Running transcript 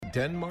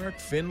Denmark,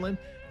 Finland,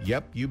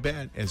 yep, you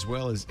bet, as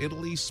well as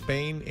Italy,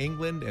 Spain,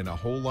 England, and a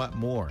whole lot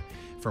more.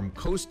 From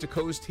coast to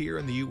coast here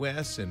in the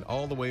U.S. and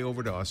all the way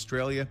over to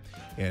Australia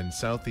and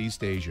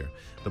Southeast Asia.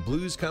 The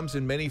blues comes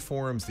in many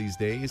forms these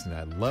days, and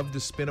I love to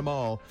spin them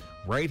all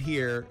right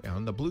here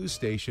on the Blues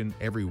Station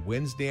every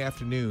Wednesday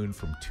afternoon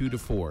from 2 to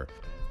 4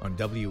 on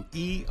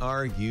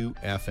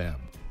WERU-FM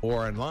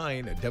or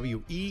online at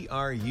weru.org.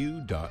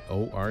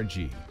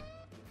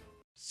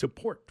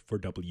 Support for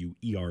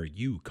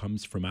WERU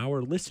comes from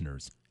our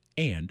listeners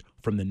and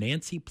from the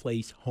Nancy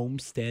Place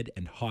Homestead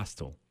and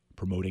Hostel,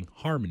 promoting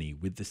harmony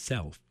with the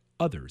self,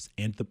 others,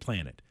 and the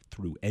planet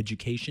through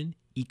education,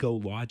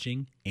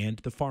 eco-lodging, and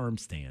the farm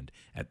stand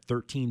at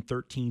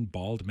 1313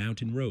 Bald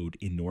Mountain Road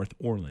in North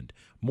Orland.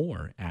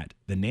 More at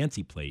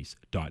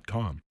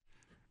thenancyplace.com.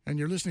 And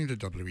you're listening to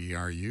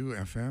WERU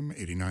FM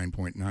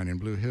 89.9 in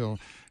Blue Hill,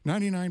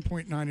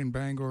 99.9 in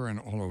Bangor, and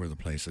all over the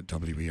place at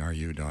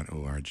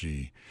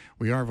WERU.org.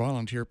 We are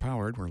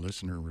volunteer-powered, we're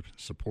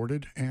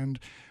listener-supported, and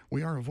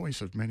we are a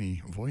voice of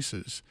many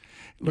voices.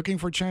 Looking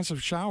for a chance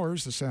of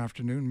showers this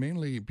afternoon,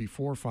 mainly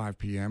before 5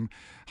 p.m.,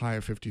 high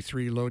of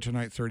 53, low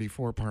tonight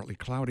 34, partly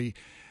cloudy,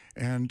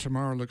 and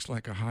tomorrow looks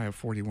like a high of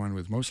 41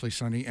 with mostly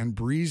sunny and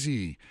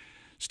breezy.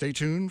 Stay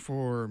tuned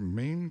for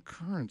main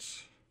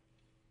currents.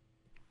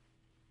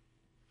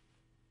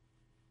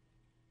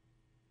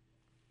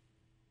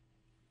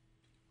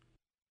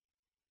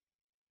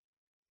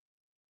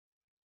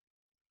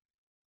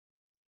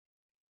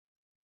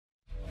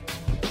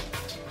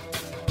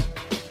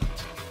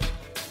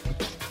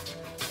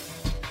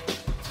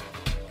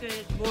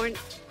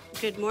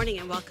 Good morning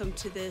and welcome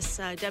to this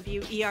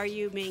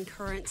WERU Main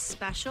Currents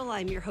special.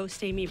 I'm your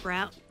host, Amy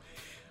Brown.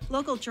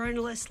 Local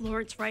journalist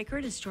Lawrence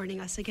Reichert is joining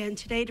us again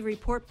today to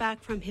report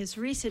back from his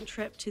recent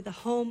trip to the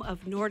home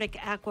of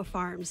Nordic Aqua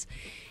Farms.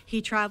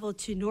 He traveled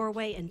to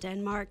Norway and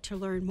Denmark to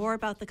learn more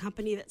about the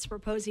company that's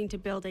proposing to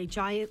build a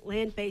giant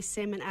land-based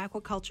salmon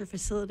aquaculture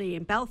facility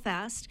in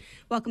Belfast.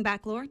 Welcome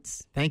back,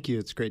 Lawrence. Thank you.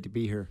 It's great to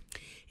be here.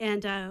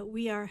 And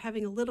we are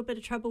having a little bit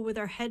of trouble with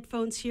our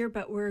headphones here,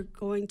 but we're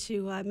going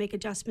to make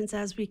adjustments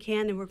as we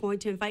can, and we're going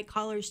to invite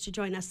callers to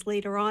join us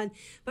later on.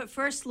 But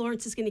first,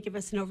 Lawrence is going to give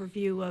us an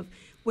overview of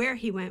where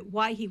he went,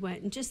 why he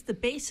went, and just the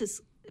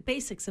basics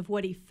of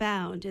what he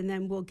found, and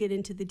then we'll get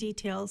into the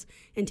details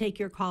and take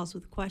your calls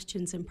with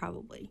questions in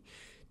probably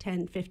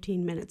 10,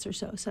 15 minutes or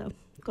so. So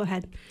go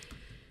ahead.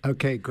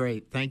 Okay,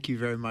 great. Thank you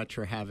very much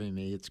for having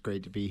me. It's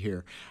great to be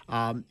here.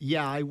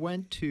 I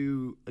went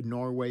to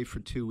Norway for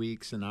 2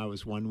 weeks, and I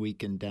was 1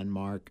 week in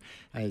Denmark.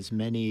 As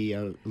many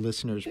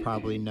listeners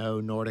probably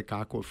know, Nordic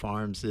Aqua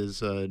Farms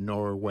is a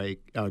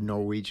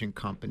Norwegian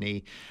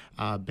company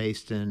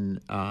based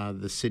in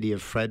the city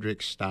of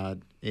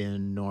Fredrikstad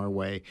in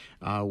Norway,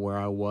 where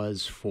I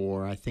was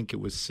for, I think it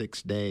was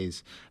 6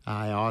 days.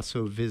 I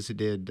also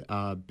visited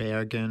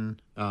Bergen,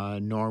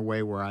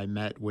 Norway, where I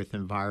met with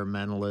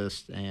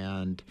environmentalists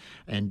and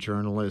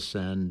journalists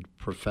and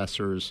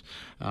professors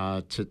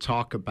to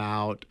talk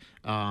about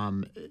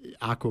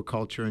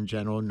aquaculture in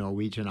general,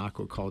 Norwegian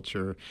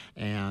aquaculture,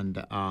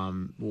 and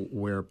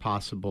where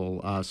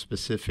possible,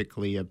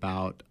 specifically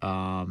about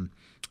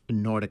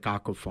Nordic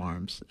Aqua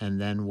Farms.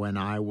 And then when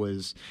I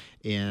was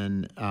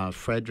in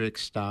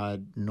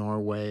Fredrikstad,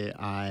 Norway,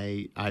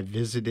 I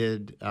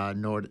visited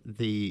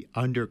the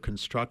under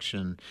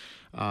construction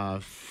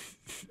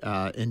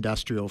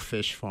industrial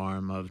fish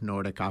farm of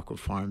Nordic Aqua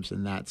Farms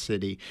in that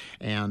city.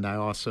 And I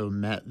also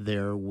met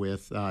there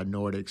with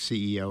Nordic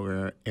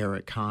CEO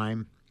Eric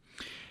Heim.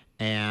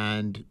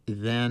 And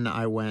then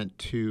I went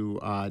to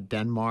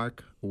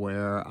Denmark,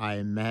 where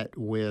I met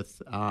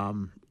with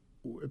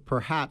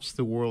perhaps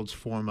the world's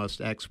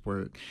foremost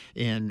expert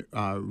in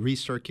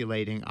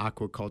recirculating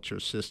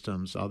aquaculture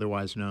systems,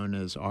 otherwise known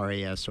as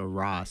RAS or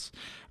RAS.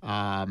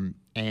 And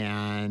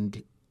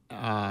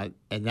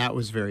that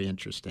was very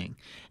interesting.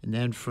 And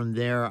then from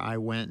there, I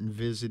went and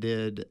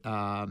visited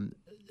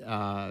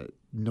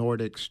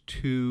Nordic's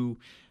two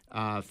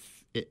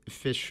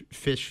fish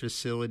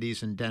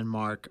facilities in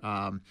Denmark.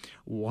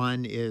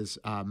 One is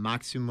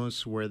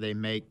Maximus, where they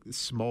make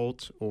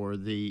smolt, or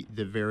the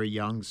very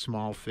young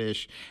small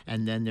fish,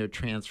 and then they're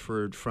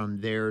transferred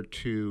from there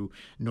to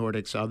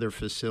Nordic's other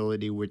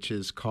facility, which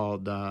is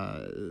called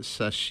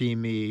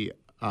Sashimi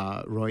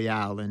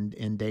Royale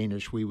in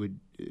Danish. We would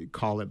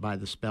call it by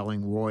the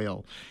spelling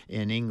royal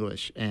in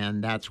English,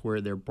 and that's where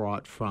they're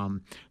brought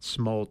from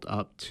smolt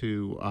up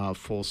to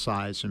full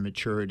size and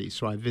maturity.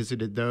 So I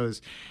visited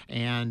those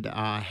and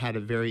had a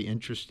very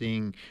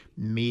interesting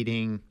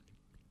meeting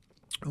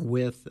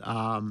with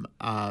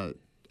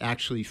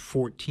actually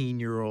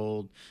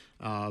 14-year-old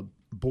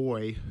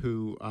boy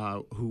who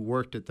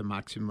worked at the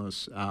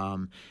Maximus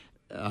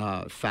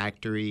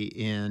factory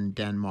in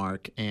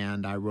Denmark,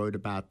 and I wrote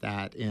about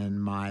that in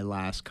my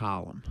last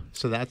column.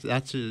 So that's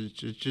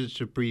just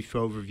a brief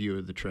overview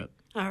of the trip.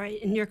 All right,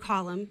 and your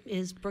column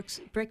is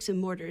Bricks and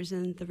Mortars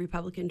in the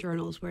Republican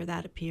Journals, where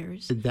that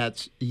appears.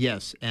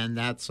 Yes, and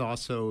that's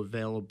also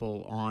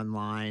available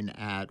online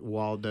at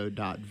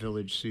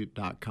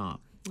waldo.villagesoup.com.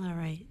 All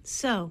right.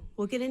 So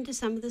we'll get into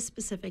some of the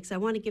specifics. I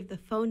want to give the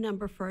phone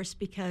number first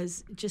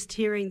because just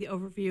hearing the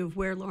overview of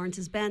where Lawrence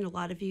has been, a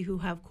lot of you who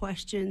have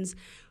questions,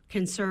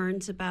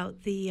 concerns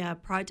about the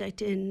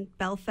project in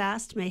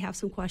Belfast may have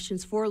some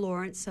questions for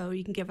Lawrence, so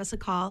you can give us a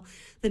call.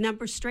 The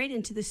number straight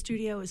into the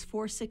studio is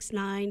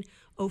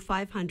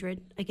 469-0500.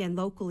 Again,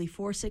 locally,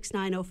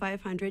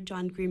 469-0500.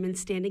 John Greenman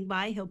standing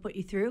by. He'll put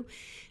you through,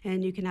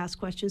 and you can ask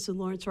questions to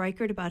Lawrence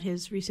Reichert about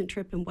his recent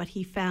trip and what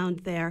he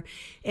found there.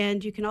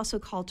 And you can also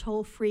call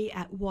toll-free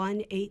at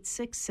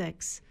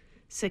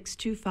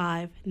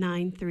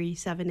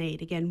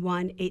 1-866-625-9378. Again,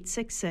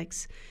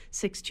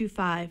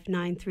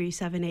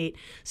 1-866-625-9378.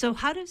 So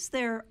how does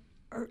their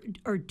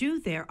or do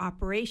their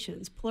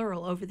operations,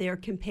 plural, over there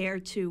compare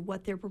to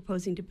what they're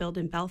proposing to build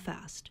in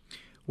Belfast?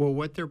 Well,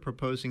 what they're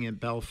proposing in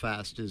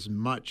Belfast is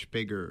much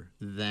bigger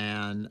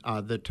than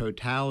the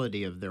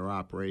totality of their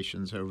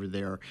operations over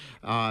there.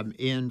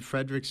 In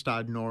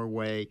Fredrikstad,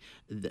 Norway,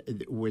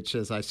 which,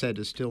 as I said,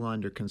 is still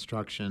under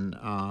construction,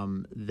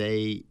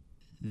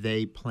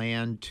 they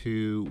plan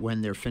to,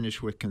 when they're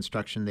finished with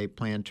construction, they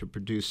plan to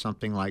produce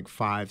something like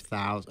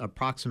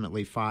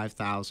approximately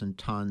 5,000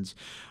 tons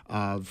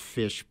of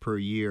fish per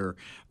year,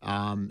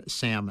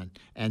 salmon.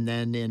 And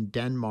then in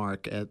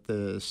Denmark at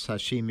the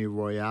Sashimi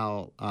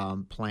Royal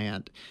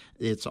plant,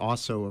 it's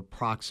also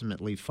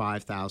approximately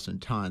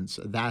 5,000 tons.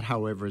 That,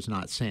 however, is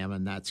not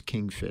salmon, that's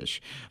kingfish.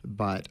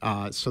 But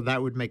so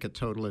that would make a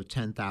total of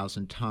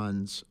 10,000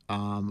 tons,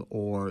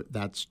 or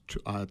that's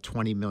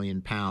 20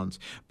 million pounds.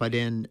 But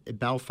in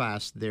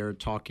Belfast, they're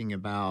talking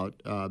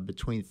about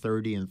between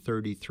 30 and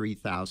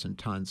 33,000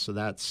 tons. So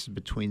that's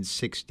between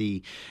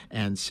 60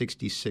 and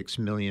 66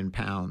 million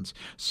pounds.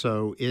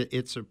 So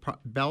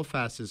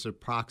Belfast is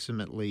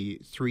approximately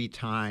 3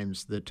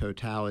 times the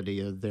totality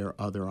of their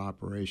other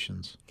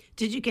operations.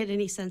 Did you get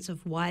any sense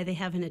of why they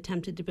haven't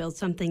attempted to build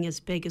something as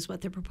big as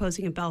what they're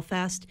proposing in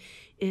Belfast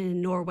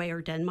in Norway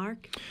or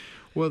Denmark?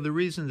 Well, the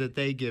reason that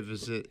they give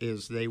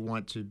is they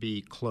want to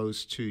be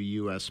close to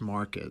U.S.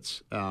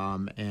 markets,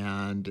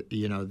 and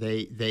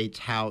they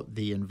tout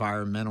the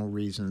environmental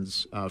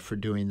reasons for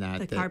doing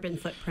that. The carbon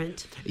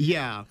footprint.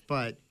 Yeah,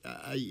 but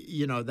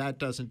that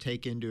doesn't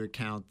take into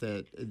account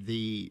that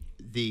the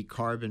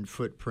carbon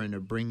footprint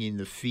of bringing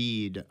the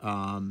feed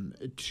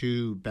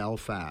to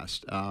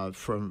Belfast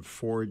from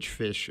forage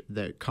fish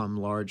that come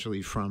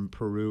largely from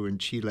Peru and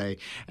Chile,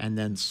 and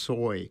then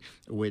soy,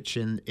 which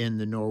in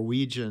the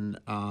Norwegian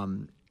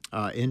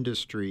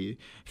industry,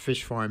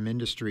 fish farm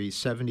industry,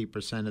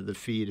 70% of the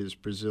feed is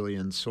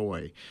Brazilian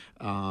soy.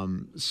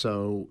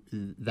 So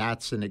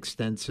that's an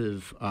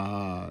extensive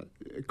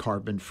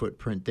carbon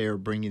footprint there,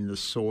 bringing the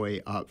soy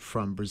up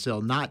from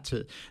Brazil. Not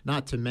to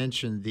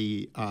mention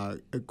the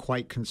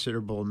quite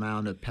considerable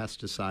amount of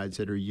pesticides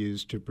that are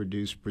used to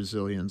produce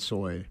Brazilian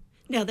soy.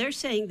 Now, they're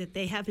saying that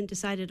they haven't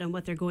decided on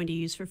what they're going to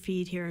use for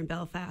feed here in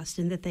Belfast,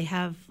 and that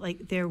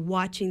they're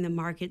watching the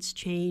markets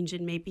change,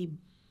 and maybe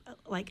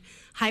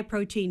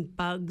high-protein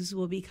bugs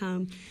will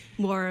become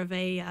more of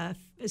a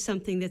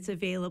something that's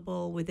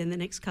available within the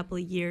next couple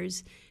of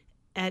years.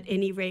 At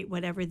any rate,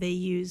 whatever they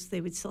use,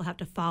 they would still have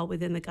to fall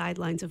within the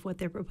guidelines of what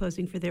they're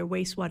proposing for their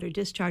wastewater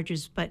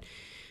discharges. But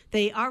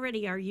they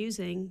already are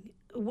using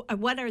 –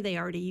 what are they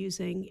already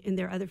using in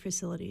their other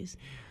facilities?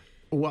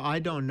 Well, I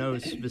don't know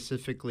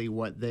specifically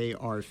what they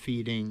are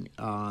feeding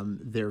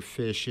their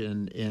fish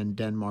in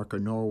Denmark or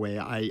Norway.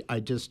 I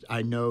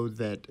know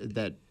that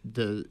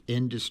the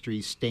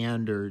industry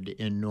standard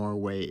in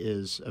Norway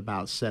is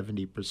about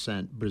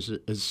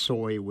 70%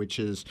 soy, which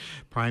is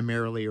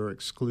primarily or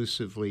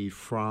exclusively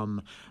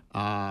from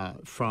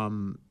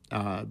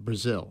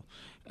Brazil.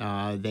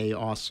 They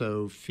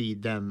also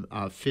feed them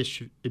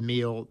fish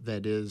meal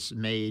that is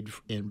made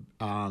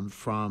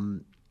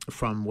from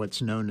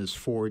what's known as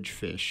forage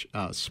fish,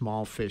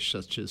 small fish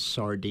such as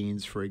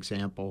sardines, for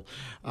example,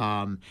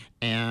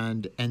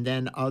 and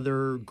then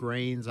other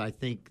grains. I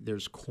think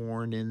there's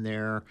corn in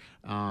there.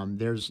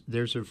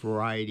 There's a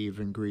variety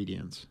of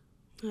ingredients.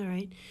 All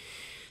right.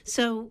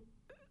 So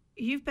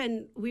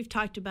we've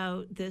talked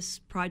about this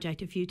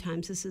project a few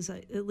times. This is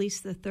at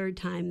least the third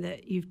time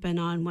that you've been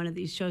on one of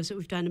these shows that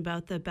we've done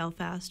about the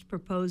Belfast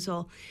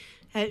proposal.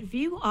 Have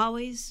you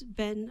always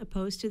been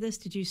opposed to this?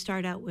 Did you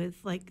start out with,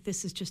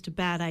 this is just a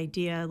bad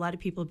idea? A lot of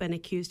people have been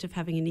accused of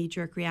having a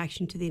knee-jerk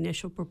reaction to the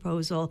initial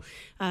proposal.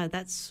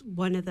 That's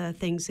one of the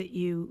things that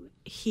you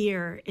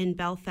hear in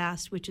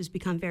Belfast, which has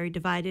become very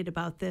divided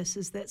about this,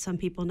 is that some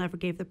people never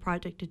gave the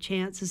project a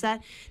chance.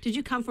 Did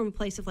you come from a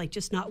place of,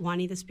 just not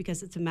wanting this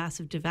because it's a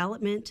massive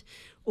development?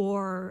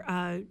 Or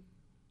are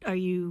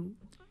you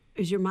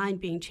is your mind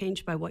being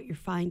changed by what you're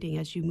finding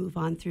as you move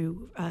on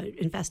through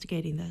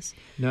investigating this?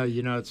 No,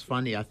 it's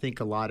funny. I think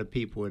a lot of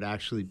people would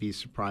actually be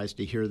surprised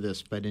to hear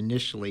this, but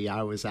initially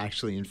I was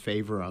actually in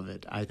favor of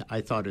it.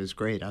 I thought it was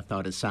great. I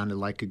thought it sounded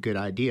like a good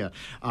idea.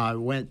 I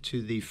went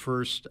to the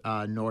first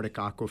Nordic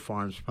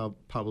Aquafarms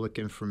public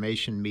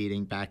information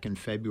meeting back in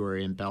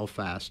February in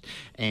Belfast,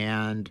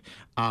 and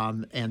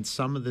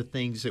some of the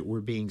things that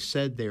were being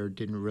said there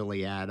didn't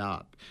really add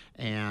up.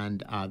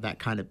 And that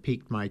kind of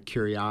piqued my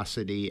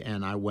curiosity,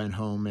 and I went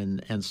home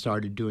and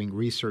started doing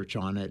research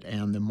on it.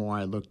 And the more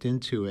I looked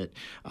into it,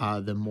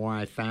 the more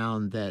I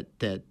found that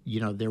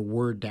there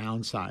were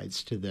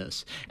downsides to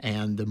this.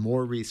 And the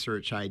more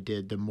research I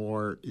did, the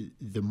more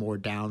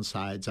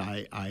downsides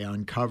I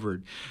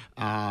uncovered.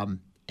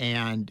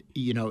 And,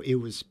 it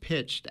was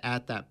pitched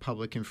at that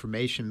public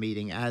information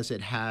meeting, as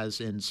it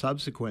has in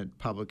subsequent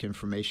public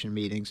information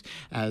meetings,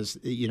 as,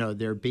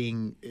 there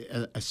being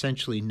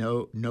essentially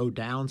no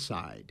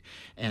downside.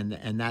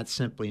 And that's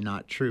simply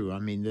not true. I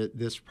mean,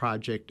 this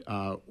project,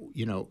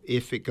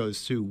 if it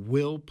goes through,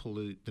 will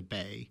pollute the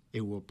bay.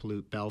 It will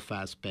pollute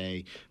Belfast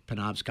Bay,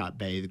 Penobscot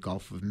Bay, the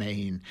Gulf of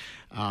Maine,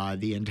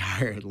 the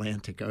entire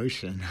Atlantic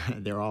Ocean.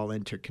 They're all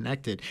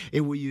interconnected.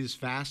 It will use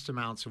vast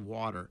amounts of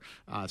water,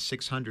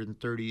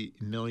 630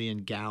 million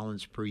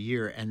gallons per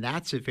year, and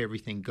that's if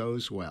everything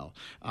goes well.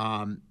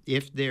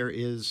 If there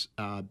is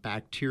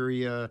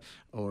bacteria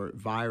or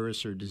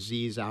virus or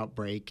disease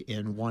outbreak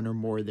in one or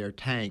more of their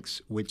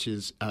tanks, which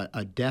is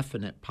a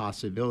definite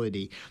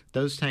possibility,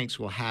 those tanks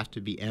will have to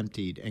be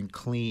emptied and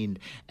cleaned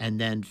and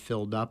then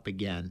filled up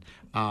again,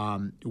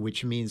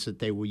 which means that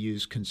they will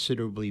use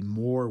considerably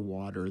more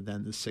water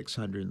than the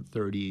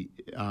 630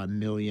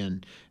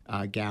 million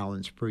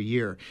gallons per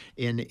year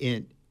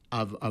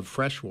of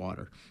fresh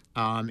water.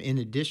 In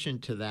addition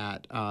to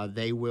that,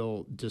 they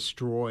will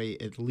destroy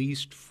at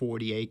least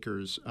 40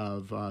 acres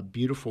of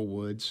beautiful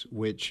woods,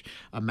 which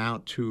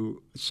amount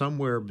to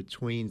somewhere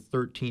between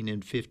 13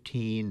 and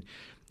 15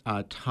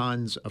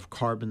 tons of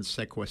carbon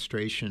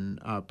sequestration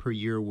per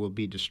year will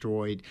be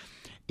destroyed.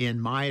 In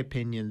my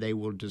opinion, they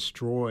will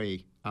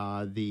destroy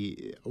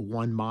the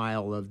 1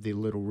 mile of the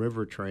Little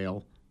River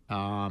Trail.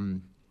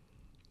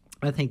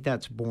 I think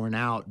that's borne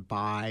out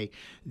by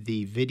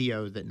the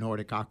video that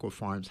Nordic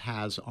Aquafarms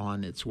has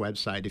on its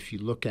website. If you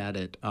look at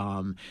it,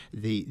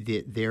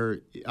 their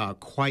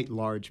quite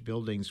large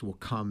buildings will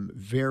come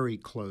very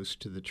close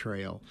to the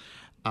trail.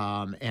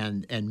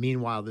 And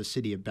meanwhile, the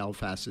city of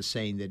Belfast is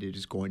saying that it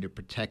is going to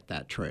protect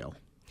that trail.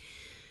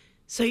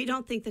 So you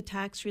don't think the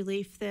tax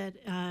relief that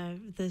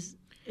this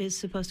is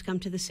supposed to come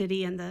to the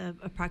city and the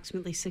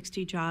approximately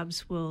 60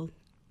 jobs will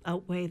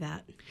outweigh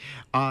that?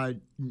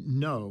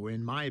 No,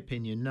 in my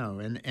opinion, no.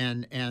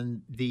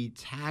 And the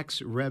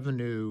tax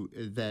revenue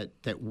that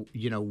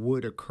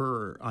would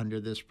occur under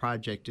this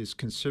project is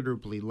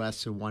considerably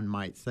less than one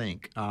might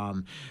think.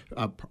 I'm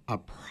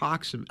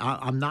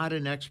not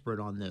an expert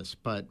on this,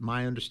 but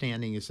my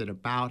understanding is that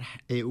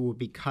it will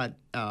be cut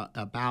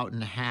about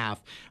in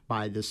half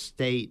by the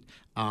state.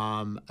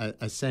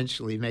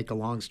 Essentially, make a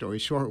long story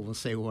short, we'll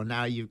say, well,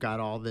 now you've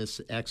got all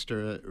this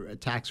extra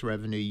tax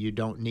revenue. You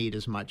don't need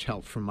as much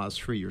help from us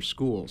for your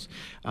schools.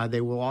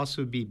 They will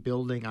also be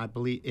building, I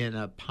believe, in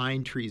a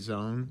pine tree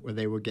zone where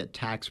they will get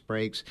tax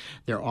breaks.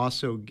 They're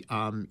also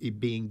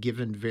being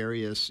given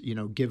various,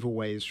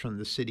 giveaways from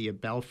the city of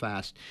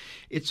Belfast.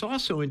 It's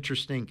also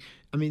interesting.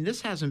 I mean,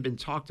 this hasn't been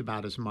talked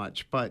about as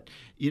much, but,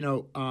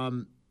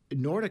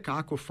 Nordic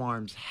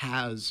Aquafarms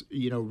has,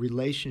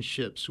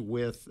 relationships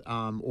with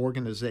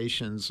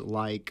organizations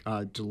like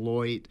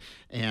Deloitte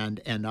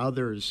and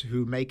others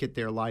who make it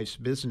their life's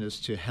business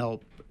to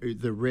help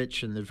the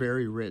rich and the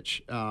very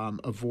rich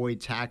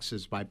avoid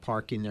taxes by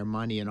parking their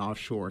money in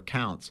offshore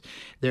accounts.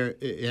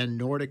 And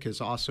Nordic is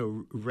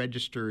also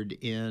registered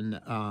in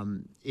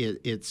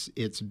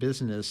its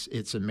business,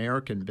 its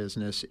American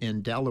business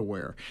in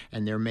Delaware,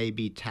 and there may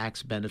be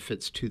tax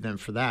benefits to them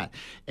for that.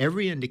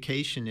 Every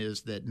indication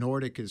is that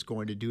Nordic is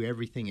going to do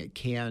everything it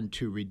can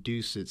to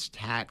reduce its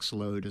tax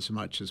load as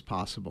much as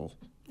possible.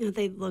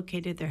 They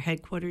located their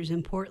headquarters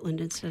in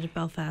Portland instead of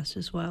Belfast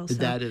as well. So.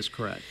 That is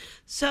correct.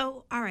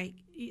 So, all right,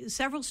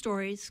 several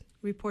stories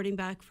reporting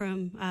back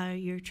from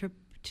your trip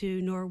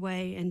to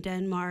Norway and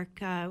Denmark.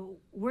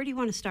 Where do you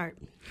want to start?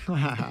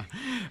 Well,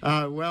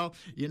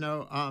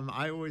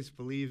 I always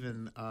believe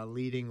in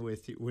leading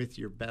with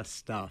your best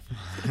stuff.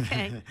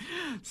 Okay.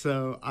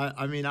 So,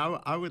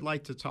 I would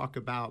like to talk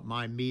about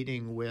my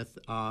meeting with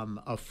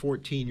a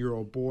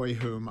 14-year-old boy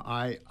whom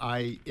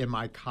I in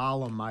my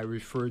column I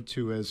referred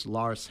to as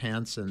Lars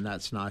Hansen.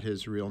 That's not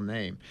his real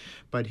name,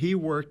 but he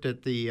worked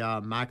at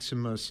the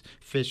Maximus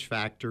fish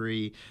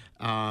factory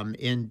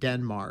in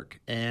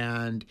Denmark,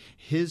 and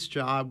his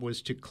job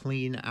was to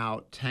clean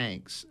out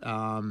tanks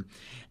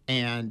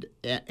and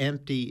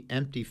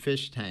empty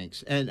fish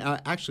tanks, and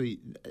actually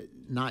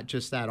not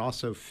just that,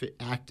 also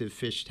active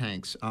fish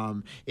tanks.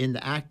 In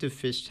the active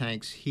fish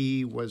tanks,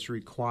 he was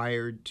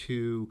required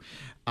to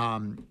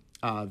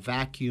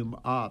vacuum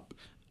up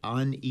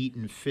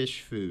uneaten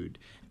fish food,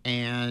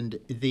 and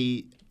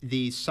the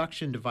the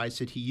suction device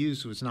that he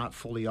used was not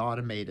fully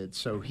automated,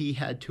 so he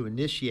had to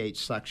initiate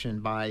suction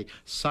by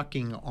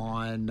sucking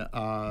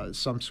on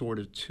some sort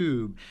of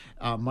tube,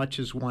 much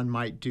as one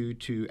might do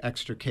to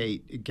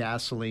extricate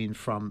gasoline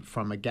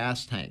from a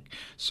gas tank.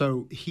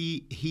 So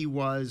he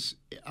was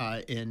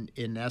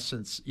in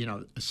essence,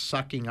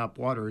 sucking up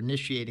water,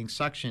 initiating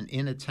suction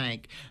in a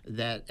tank,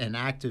 an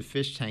active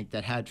fish tank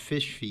that had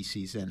fish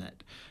feces in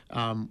it,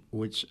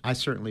 which I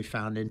certainly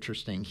found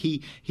interesting.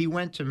 He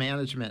went to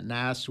management and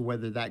asked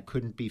whether that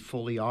couldn't be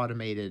fully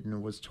automated,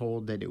 and was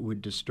told that it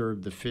would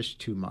disturb the fish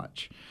too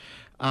much.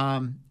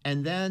 And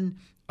then,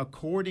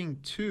 according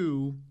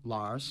to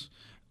Lars,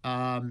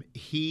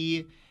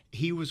 he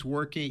was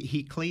working.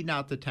 He cleaned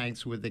out the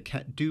tanks with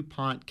a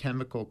DuPont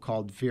chemical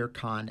called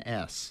Virkon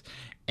S,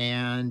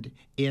 and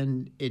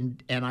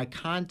I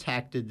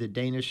contacted the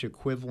Danish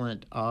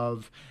equivalent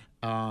of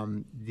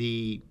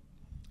the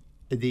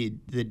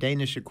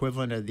Danish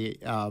equivalent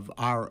of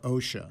our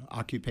OSHA,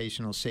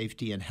 Occupational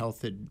Safety and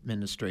Health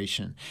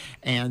Administration,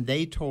 and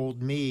they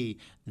told me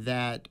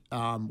that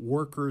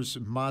workers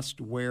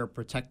must wear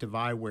protective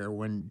eyewear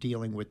when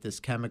dealing with this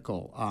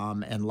chemical,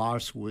 and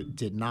Lars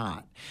did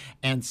not.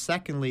 And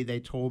secondly, they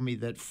told me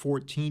that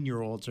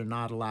 14-year-olds are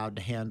not allowed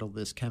to handle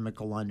this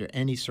chemical under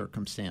any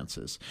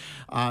circumstances.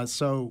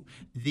 So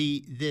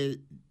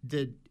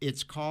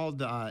it's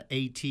called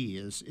AT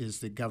is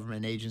the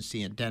government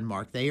agency in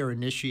Denmark. They are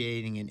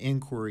initiating an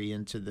inquiry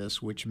into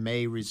this, which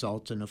may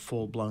result in a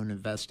full-blown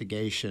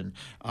investigation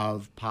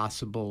of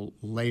possible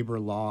labor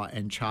law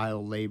and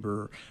child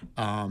labor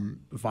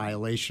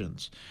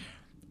violations.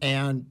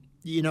 And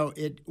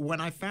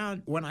when I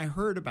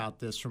heard about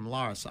this from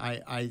Lars,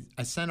 I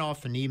sent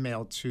off an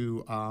email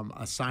to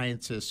a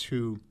scientist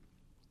who,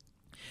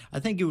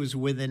 I think it was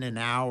within an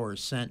hour,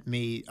 sent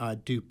me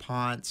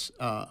DuPont's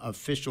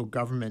official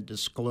government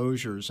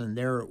disclosures, and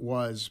there it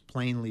was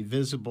plainly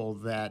visible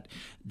that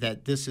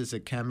this is a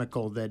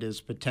chemical that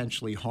is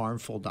potentially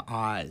harmful to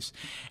eyes.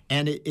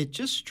 And it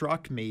just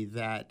struck me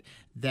that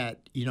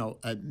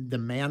the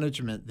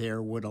management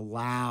there would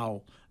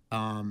allow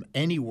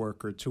any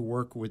worker to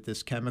work with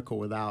this chemical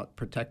without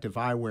protective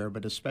eyewear,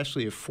 but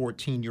especially a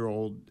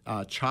 14-year-old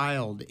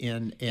child.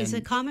 Is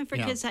it common for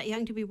kids that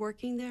young to be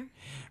working there?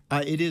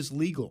 It is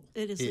legal.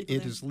 It is legal.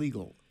 It is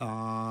legal.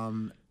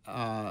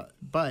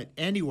 But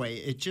anyway,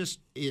 it just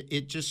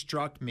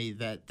struck me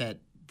that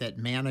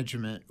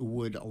management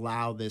would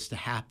allow this to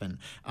happen.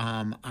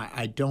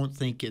 I don't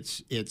think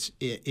it's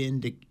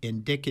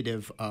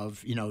indicative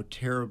of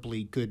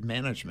terribly good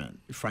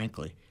management,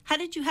 frankly. How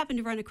did you happen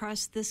to run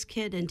across this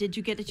kid, and did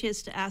you get a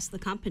chance to ask the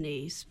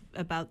companies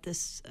about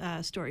this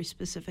story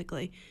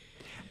specifically?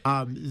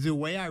 The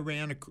way I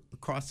ran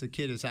across the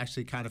kid is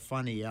actually kind of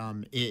funny.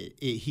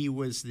 He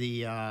was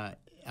the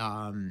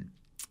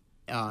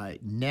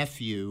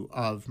nephew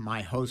of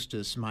my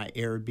hostess, my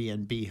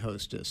Airbnb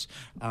hostess,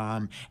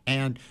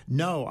 and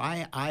no,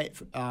 I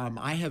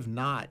have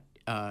not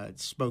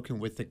spoken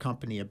with the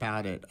company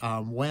about it.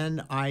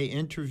 When I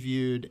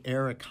interviewed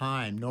Eric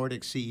Heim,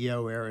 Nordic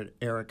CEO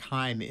Eric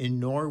Heim in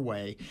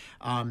Norway,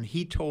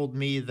 he told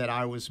me that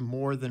I was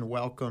more than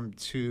welcome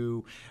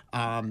to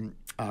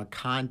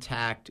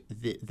contact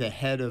the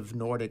head of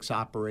Nordic's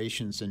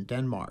operations in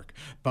Denmark.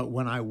 But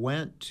when I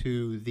went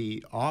to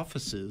the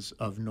offices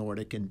of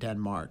Nordic in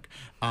Denmark,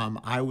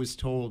 I was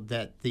told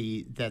that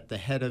the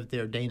head of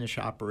their Danish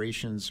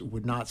operations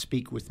would not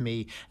speak with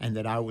me, and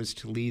that I was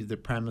to leave the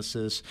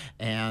premises,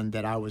 and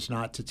that I was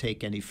not to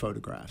take any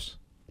photographs.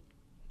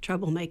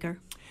 Troublemaker.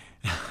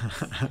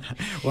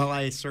 Well,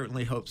 I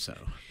certainly hope so.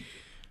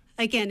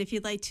 Again, if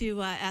you'd like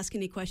to ask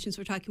any questions,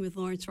 we're talking with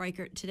Lawrence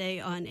Reichert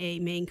today on a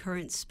Maine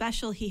Current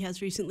special. He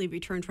has recently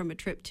returned from a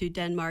trip to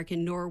Denmark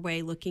and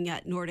Norway looking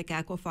at Nordic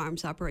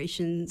Aquafarms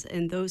operations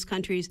in those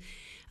countries.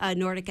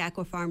 Nordic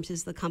Aquafarms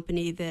is the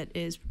company that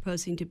is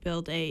proposing to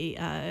build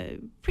a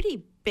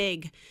pretty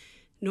big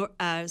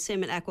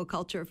salmon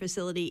aquaculture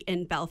facility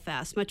in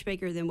Belfast, much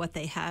bigger than what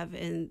they have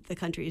in the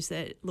countries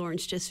that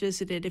Lawrence just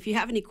visited. If you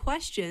have any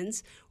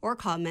questions or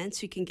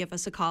comments, you can give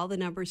us a call. The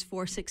number is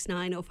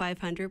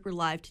 469-0500. We're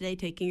live today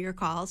taking your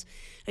calls.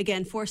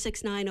 Again,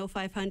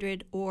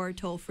 469-0500 or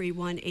toll-free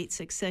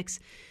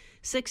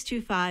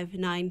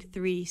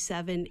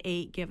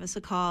 1-866-625-9378. Give us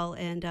a call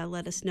and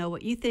let us know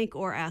what you think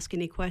or ask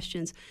any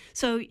questions.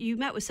 So you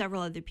met with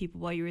several other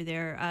people while you were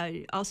there.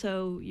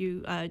 Also,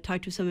 you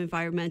talked to some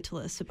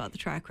environmentalists about the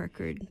track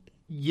record.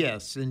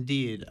 Yes,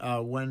 indeed.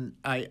 When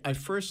I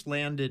first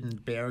landed in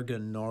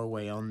Bergen,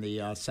 Norway, on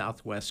the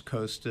southwest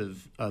coast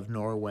of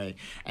Norway,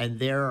 and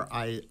there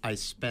I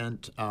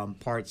spent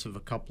parts of a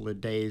couple of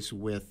days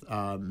with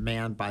a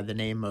man by the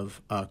name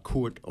of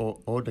Kurt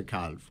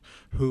Odekalv,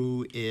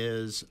 who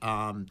is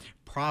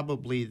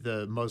probably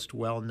the most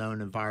well-known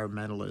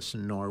environmentalist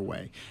in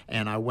Norway.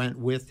 And I went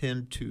with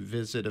him to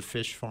visit a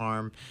fish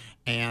farm,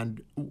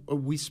 and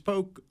we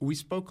spoke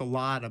a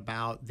lot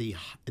about the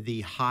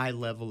high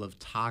level of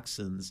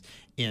toxins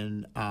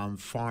in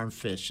farm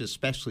fish,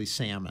 especially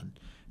salmon.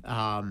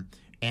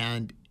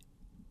 And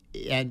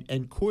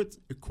and court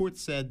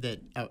said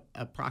that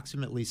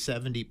approximately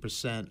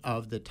 70%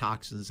 of the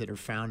toxins that are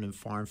found in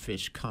farm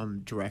fish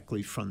come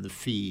directly from the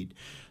feed,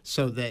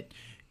 so that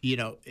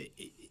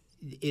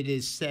it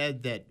is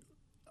said that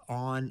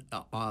on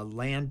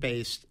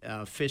land-based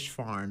fish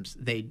farms,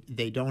 they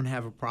don't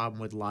have a problem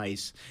with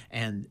lice,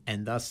 and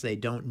thus they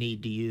don't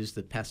need to use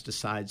the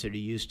pesticides that are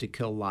used to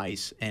kill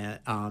lice, and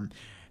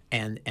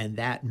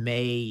that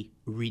may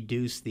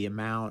reduce the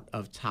amount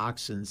of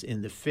toxins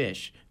in the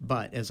fish.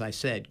 But as I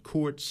said,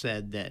 court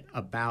said that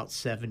about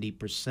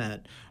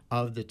 70%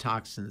 of the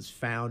toxins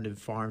found in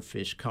farm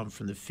fish come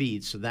from the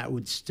feed, so that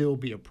would still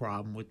be a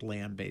problem with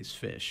land-based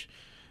fish.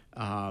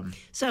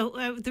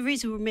 So the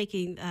reason we're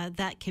making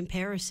that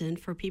comparison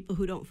for people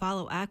who don't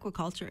follow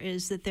aquaculture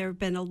is that there have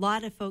been a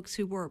lot of folks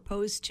who were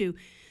opposed to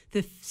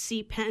the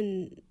sea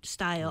pen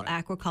style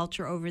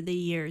aquaculture over the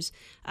years.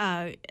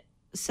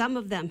 Some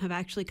of them have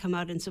actually come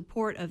out in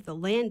support of the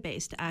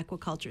land-based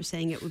aquaculture,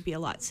 saying it would be a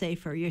lot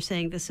safer. You're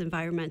saying this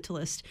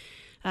environmentalist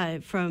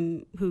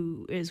from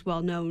who is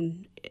well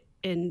known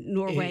in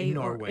Norway,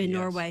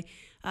 Norway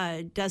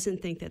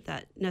doesn't think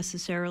that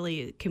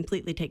necessarily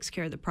completely takes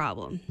care of the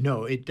problem.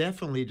 No, it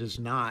definitely does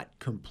not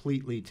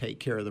completely take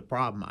care of the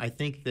problem. I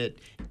think that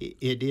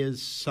it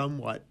is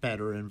somewhat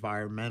better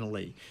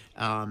environmentally,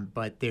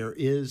 but there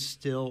is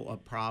still a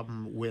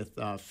problem with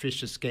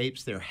fish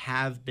escapes. There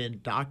have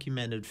been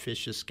documented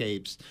fish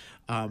escapes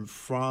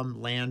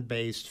from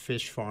land-based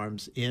fish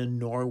farms in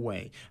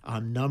Norway,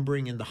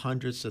 numbering in the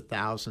hundreds of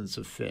thousands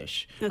of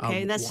fish.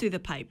 Okay, and that's through the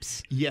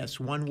pipes. Yes,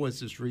 one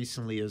was as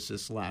recently as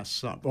this last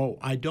summer. Oh,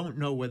 I don't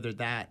know whether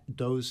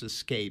those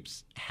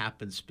escapes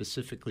happened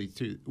specifically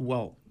through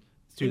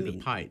the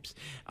pipes.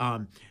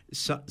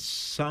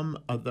 Some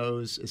of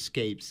those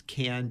escapes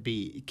can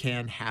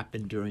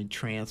happen during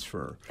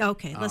transfer.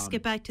 Okay, let's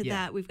get back to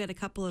that. We've got a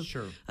couple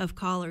of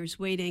callers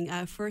waiting.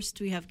 First,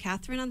 we have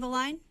Catherine on the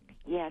line.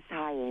 Yes,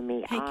 hi,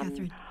 Amy. Hey,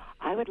 Catherine.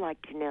 I would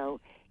like to know,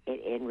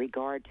 in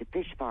regard to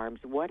fish farms,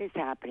 what is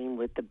happening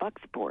with the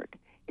Bucksport?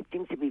 It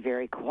seems to be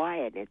very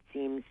quiet. It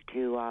seems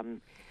to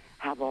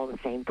have all the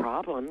same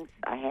problems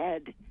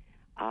ahead.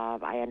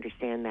 I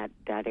understand that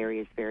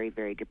area is very,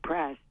 very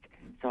depressed,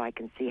 so I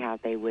can see how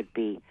they would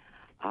be,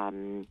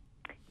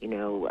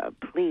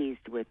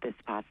 pleased with this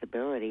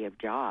possibility of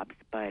jobs.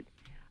 But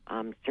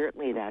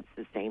certainly that's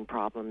the same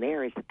problem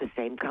there. Is it the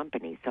same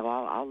company? So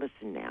I'll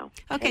listen now.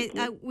 Okay,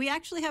 we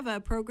actually have a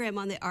program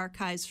on the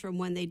archives from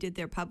when they did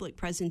their public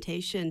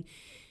presentation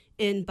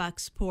in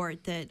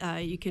Bucksport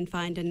that you can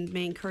find in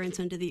Maine Currents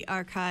under the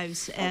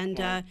archives. Okay. And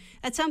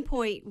at some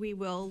point we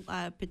will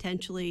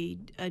potentially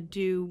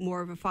do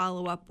more of a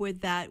follow-up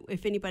with that.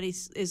 If anybody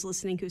is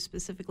listening who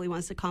specifically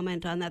wants to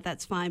comment on that,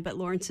 that's fine. But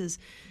Lawrence has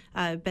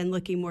been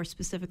looking more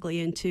specifically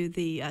into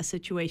the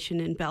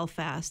situation in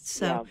Belfast.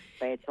 So yeah,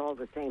 but it's all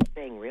the same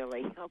thing,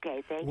 really.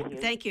 Okay, thank you.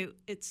 Thank you.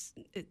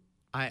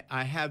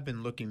 I have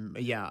been looking,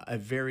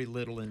 very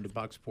little into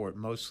Bucksport,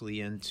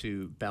 mostly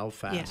into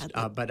Belfast.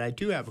 Yeah, but I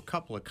do have a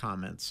couple of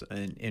comments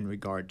in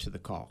regard to the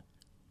call.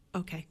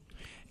 Okay.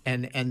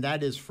 And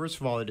that is, first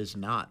of all, it is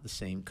not the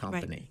same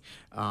company.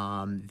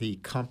 Right. The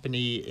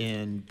company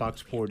in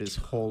Bucksport is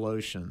Whole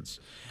Oceans.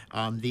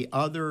 The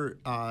other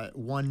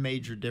one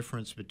major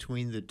difference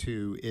between the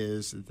two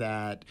is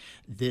that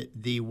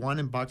the one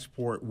in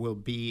Bucksport will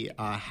be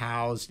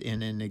housed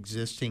in an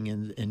existing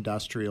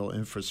industrial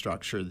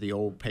infrastructure, the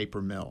old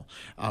paper mill,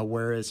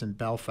 whereas in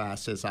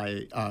Belfast, as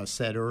I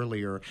said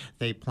earlier,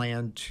 they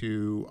plan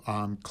to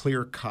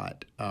clear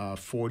cut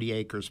 40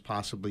 acres,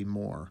 possibly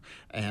more,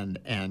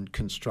 and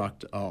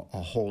construct a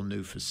whole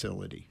new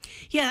facility.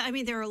 Yeah, I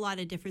mean, there are a lot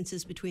of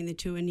differences between the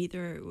two, and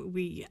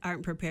we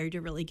aren't prepared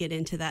to really get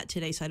into that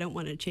today, so I don't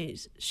want to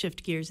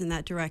shift gears in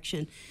that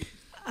direction.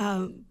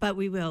 But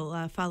we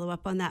will follow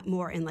up on that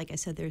more, and like I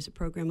said, there's a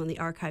program on the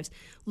archives.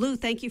 Lou,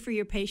 thank you for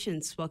your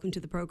patience. Welcome to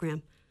the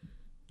program.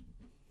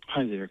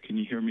 Hi there. Can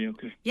you hear me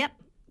okay? Yep,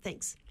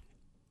 thanks.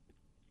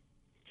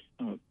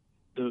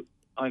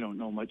 I don't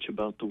know much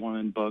about the one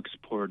in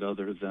Bucksport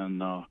other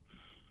than a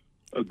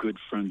good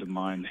friend of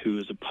mine who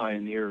is a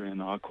pioneer in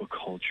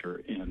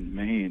aquaculture in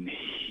Maine.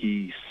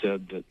 He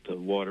said that the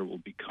water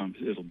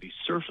it'll be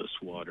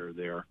surface water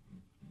there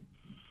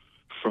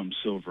from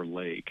Silver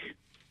Lake,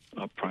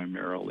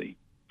 primarily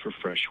for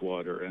fresh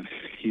water. And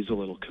he's a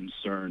little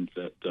concerned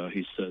that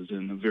he says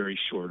in a very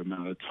short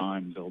amount of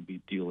time they'll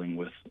be dealing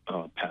with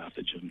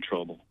pathogen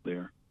trouble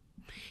there.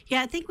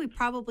 Yeah, I think we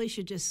probably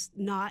should just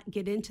not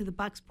get into the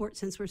Bucksport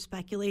since we're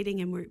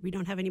speculating and we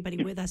don't have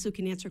anybody with us who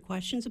can answer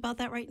questions about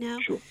that right now.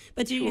 Sure.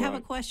 But do you have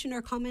a question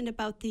or comment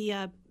about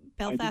the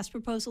Belfast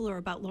proposal or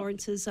about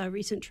Lawrence's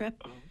recent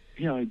trip?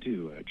 Yeah, I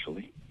do,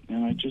 actually.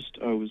 And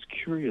I was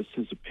curious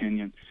his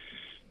opinion.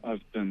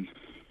 I've been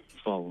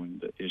following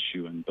the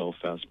issue in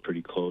Belfast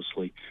pretty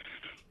closely.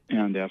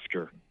 And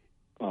after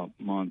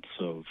months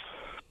of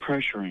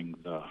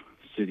pressuring the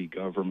city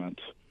government,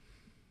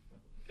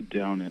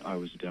 I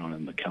was down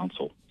in the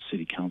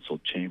city council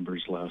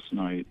chambers last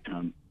night,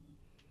 and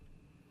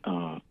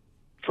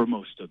for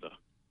most of the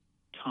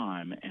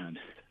time, and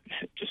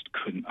just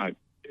couldn't.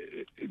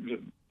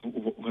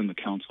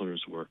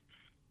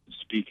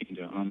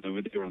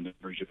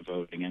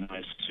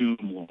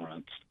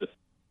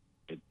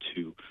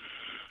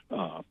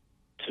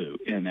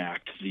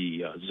 enact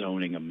the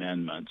zoning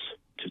amendments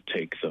to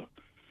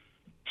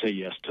say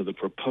yes to the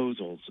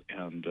proposals.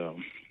 And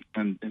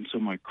so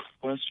my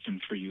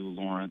question for you,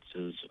 Lawrence,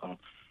 is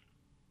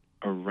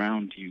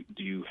around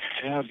do you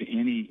have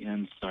any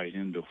insight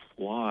into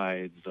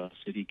why the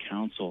city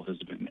council has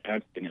been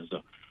acting as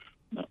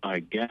I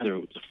gather it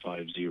was a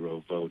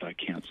 5-0 vote. I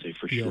can't say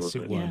for sure. Yes,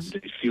 it was.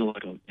 They feel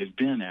like they've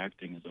been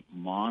acting as a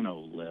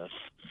monolith.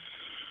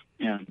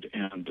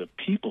 And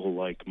people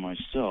like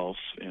myself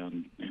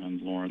and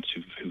Lawrence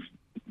who've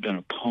been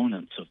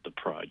opponents of the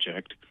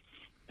project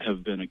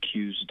have been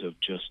accused of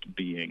just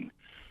being,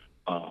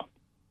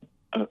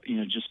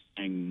 just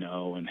saying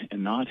no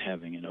and not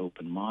having an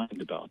open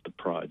mind about the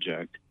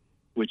project,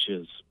 which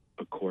is,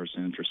 of course,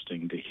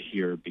 interesting to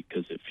hear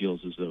because it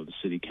feels as though the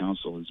city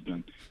council has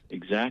been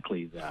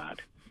exactly that,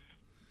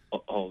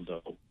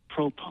 although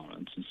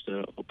proponents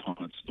instead of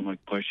opponents. So my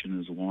question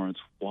is, Lawrence,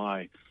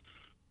 why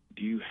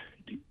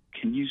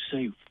can you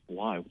say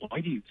why?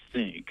 Why do you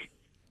think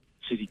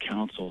city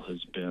council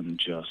has been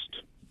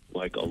just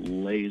like a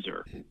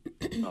laser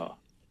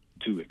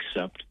to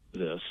accept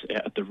this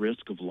at the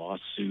risk of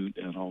lawsuit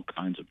and all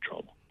kinds of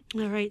trouble?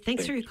 All right.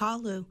 Thanks for your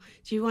call, Lou.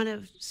 Do you want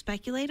to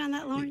speculate on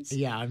that, Lawrence?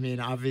 Yeah, I mean,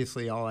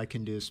 obviously all I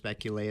can do is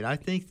speculate. I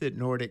think that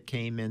Nordic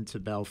came into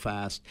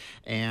Belfast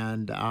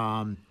and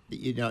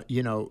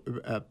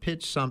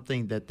pitched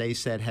something that they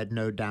said had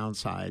no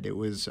downside. It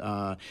was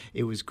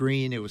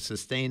green, it was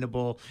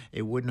sustainable,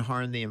 it wouldn't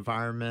harm the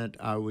environment,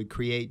 would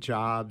create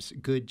jobs,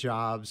 good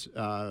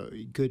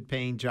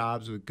paying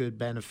jobs with good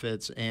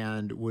benefits,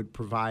 and would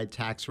provide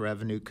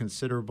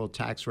considerable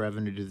tax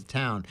revenue to the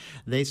town.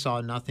 They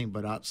saw nothing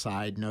but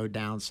upside, no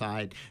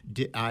downside.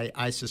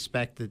 I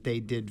suspect that they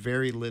did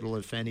very little,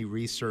 if any,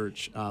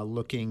 research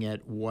looking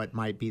at what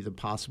might be the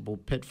possible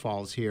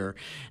pitfalls here.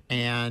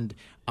 And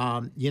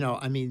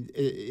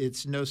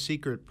it's no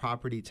secret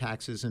property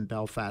taxes in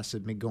Belfast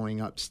have been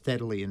going up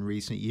steadily in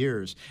recent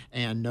years,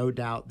 and no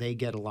doubt they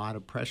get a lot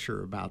of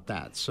pressure about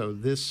that. So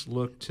this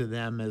looked to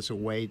them as a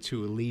way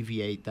to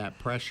alleviate that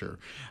pressure.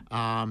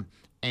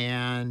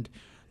 And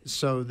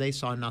so they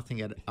saw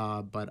nothing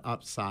but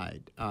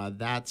upside. I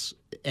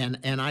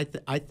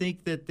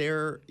think that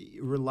they're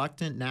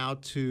reluctant now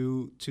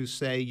to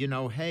say,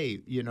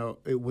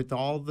 with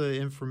all the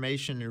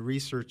information and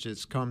research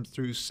that's come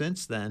through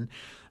since then,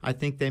 I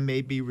think they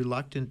may be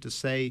reluctant to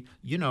say,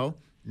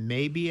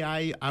 maybe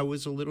I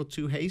was a little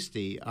too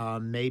hasty.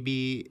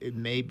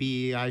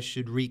 Maybe I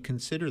should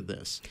reconsider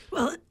this.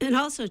 Well, and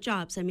also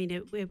jobs. I mean,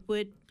 it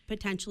would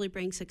potentially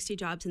bring 60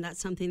 jobs, and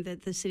that's something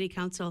that the city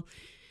council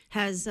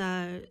has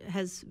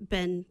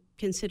been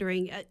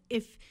considering.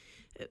 If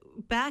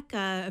back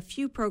a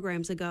few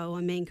programs ago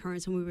on Main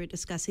Currents, when we were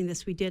discussing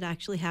this, we did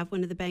actually have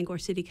one of the Bangor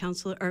City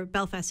Council or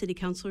Belfast City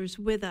Councillors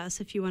with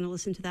us. If you want to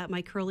listen to that,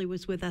 Mike Curley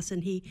was with us,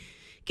 and he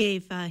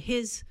gave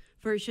his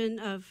version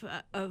of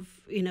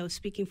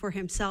speaking for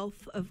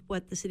himself of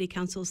what the city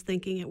council is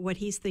thinking and what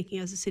he's thinking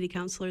as a city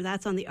councilor.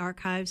 That's on the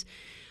archives.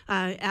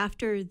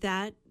 After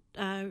that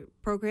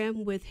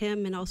program with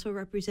him and also a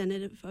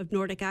representative of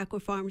Nordic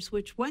Aquafarms,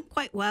 which went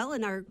quite well,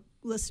 and our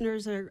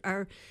listeners,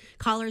 our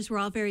callers were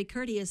all very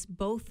courteous.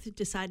 Both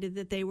decided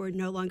that they were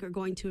no longer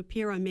going to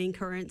appear on Main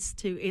Currents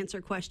to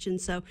answer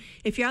questions. So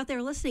if you're out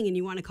there listening and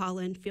you want to call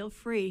in, feel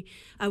free.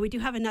 We do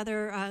have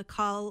another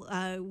call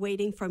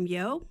waiting from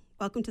Yo.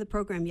 Welcome to the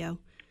program, Yo.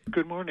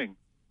 Good morning.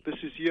 This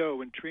is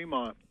Yo in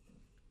Tremont.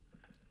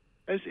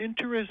 As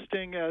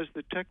interesting as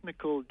the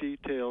technical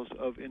details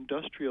of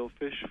industrial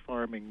fish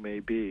farming may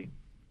be,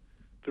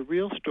 the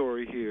real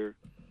story here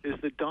is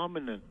the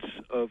dominance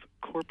of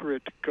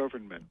corporate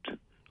government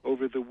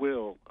over the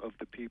will of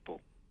the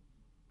people.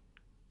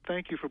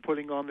 Thank you for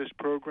putting on this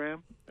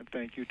program, and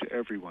thank you to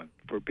everyone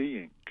for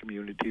being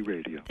community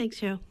radio. Thanks,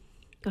 Joe.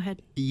 Go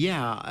ahead.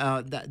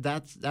 Yeah,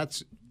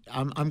 that's.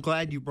 I'm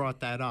glad you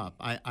brought that up.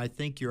 I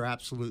think you're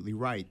absolutely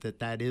right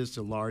that is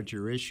the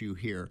larger issue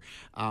here.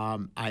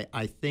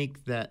 I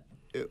think that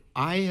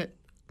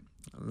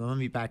let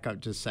me back up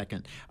just a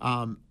second.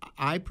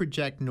 I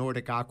project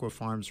Nordic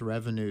Aquafarms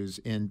revenues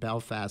in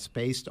Belfast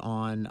based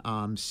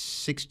on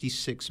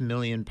 66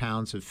 million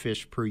pounds of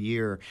fish per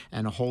year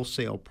and a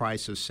wholesale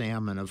price of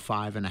salmon of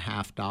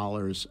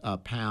 $5.50 a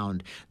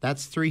pound.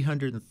 That's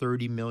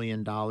 $330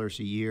 million a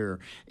year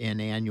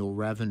in annual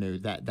revenue.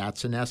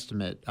 That's an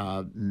estimate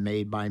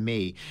made by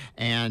me.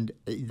 And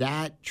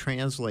that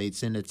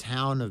translates in a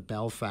town of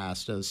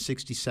Belfast of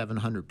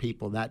 6,700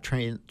 people, that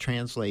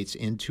translates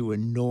into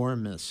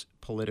enormous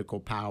political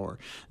power.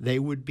 They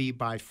would be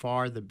by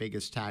far the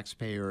biggest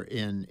taxpayer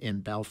in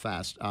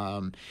Belfast.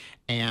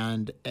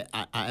 And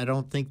I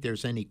don't think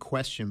there's any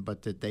question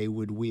but that they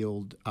would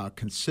wield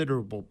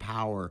considerable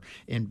power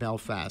in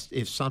Belfast.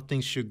 If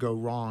something should go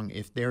wrong,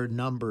 if their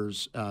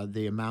numbers,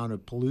 the amount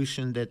of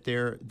pollution that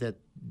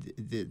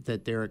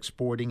that they're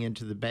exporting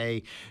into the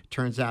Bay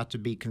turns out to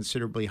be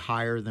considerably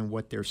higher than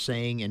what they're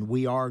saying, and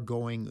we are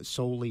going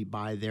solely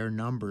by their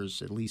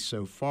numbers, at least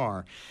so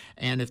far.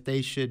 And if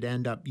they should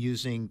end up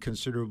using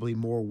considerably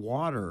more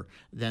water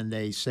than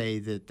they say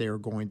that they're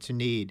going to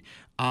need,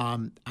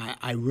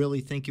 I really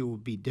think it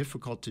would be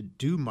difficult to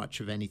do much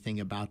of anything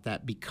about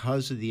that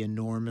because of the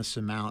enormous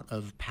amount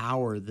of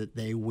power that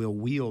they will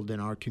wield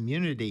in our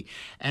community.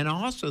 And I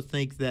also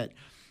think that,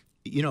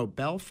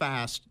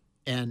 Belfast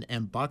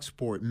and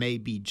Bucksport may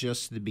be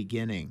just the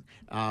beginning.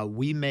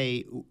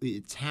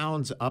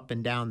 Towns up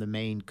and down the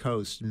Maine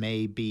coast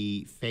may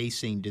be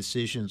facing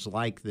decisions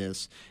like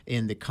this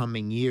in the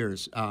coming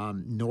years.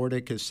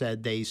 Nordic has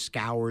said they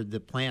scoured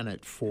the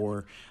planet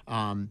for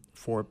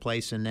a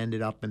place and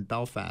ended up in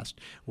Belfast.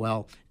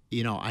 Well,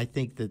 I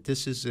think that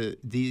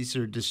these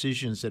are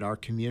decisions that our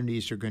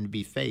communities are going to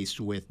be faced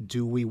with.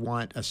 Do we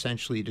want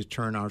essentially to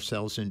turn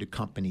ourselves into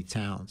company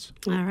towns?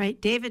 All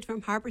right. David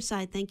from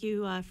Harborside, thank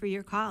you for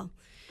your call.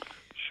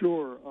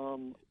 Sure.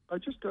 I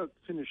just got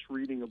finished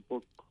reading a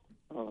book,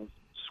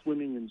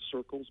 Swimming in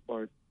Circles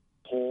by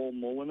Paul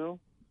Molyneux,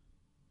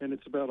 and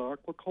it's about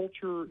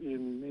aquaculture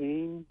in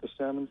Maine, the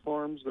salmon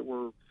farms that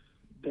were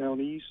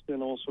down east,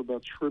 and also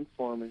about shrimp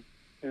farming.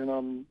 And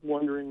I'm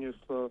wondering if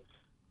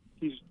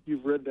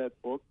you've read that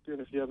book,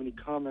 and if you have any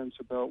comments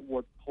about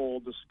what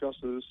Paul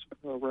discusses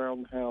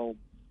around how,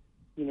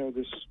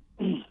 this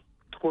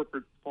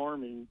corporate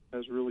farming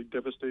has really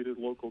devastated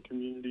local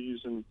communities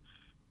and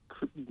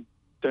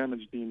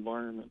damaged the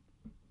environment.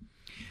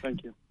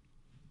 Thank you.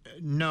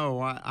 No,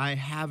 I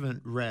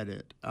haven't read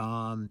it.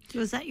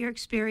 Was that your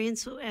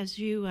experience as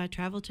you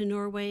traveled to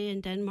Norway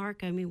and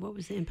Denmark? I mean, what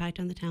was the impact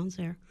on the towns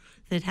there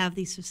that have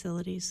these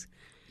facilities?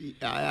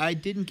 I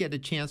didn't get a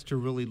chance to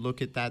really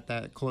look at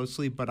that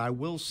closely, but I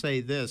will say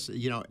this,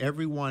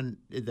 everyone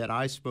that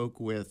I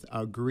spoke with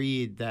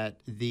agreed that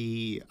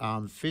the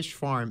fish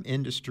farm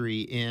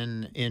industry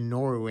in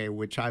Norway,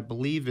 which I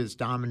believe is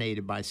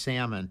dominated by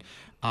salmon,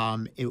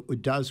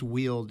 it does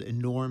wield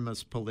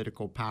enormous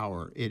political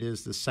power. It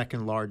is the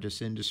second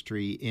largest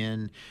industry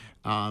in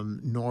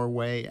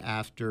Norway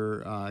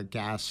after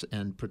gas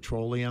and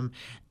petroleum,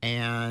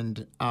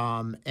 and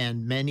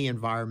many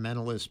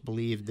environmentalists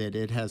believe that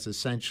it has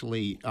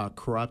essentially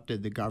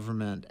corrupted the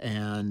government,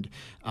 and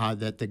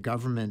that the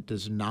government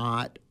does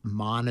not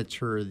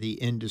monitor the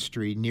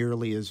industry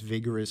nearly as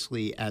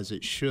vigorously as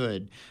it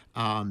should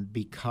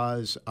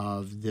because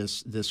of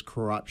this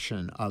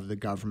corruption of the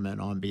government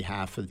on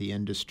behalf of the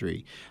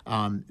industry.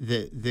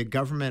 The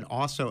government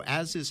also,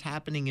 as is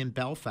happening in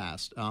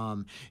Belfast,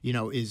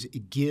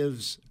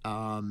 gives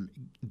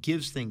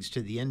things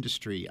to the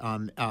industry.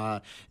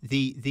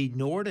 The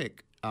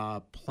Nordic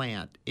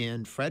plant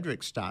in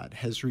Fredrikstad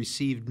has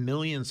received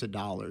millions of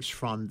dollars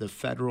from the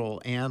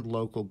federal and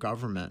local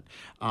government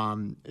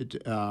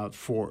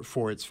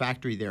for its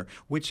factory there,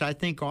 which I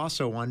think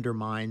also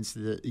undermines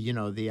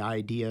the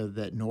idea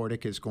that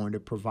Nordic is going to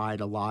provide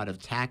a lot of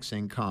tax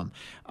income.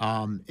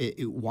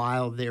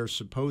 While they're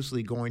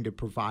supposedly going to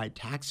provide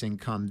tax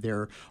income,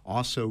 they're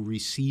also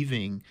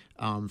receiving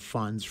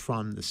funds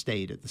from the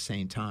state at the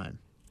same time.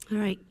 All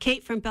right.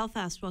 Kate from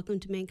Belfast, welcome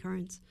to Maine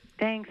Currents.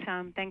 Thanks.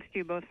 Thanks to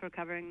you both for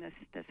covering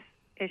this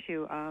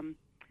issue.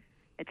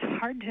 It's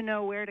hard to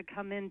know where to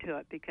come into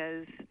it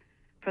because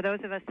for those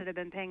of us that have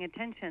been paying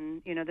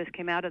attention, this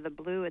came out of the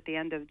blue at the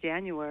end of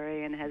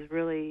January and has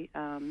really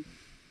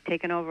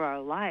taken over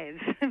our lives.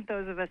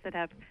 Those of us that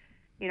have,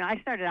 I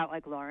started out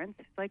like Lawrence,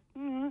 like,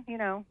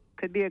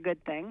 could be a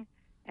good thing,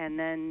 and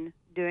then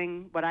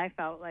doing what I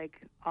felt like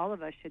all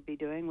of us should be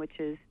doing, which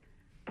is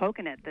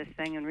poking at this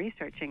thing and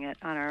researching it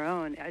on our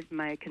own.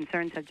 My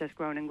concerns have just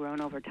grown and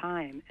grown over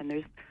time, and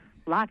there's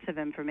lots of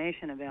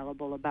information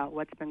available about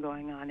what's been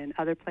going on in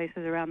other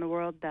places around the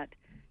world that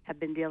have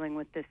been dealing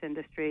with this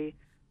industry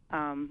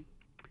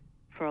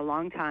for a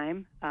long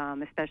time,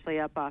 especially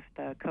up off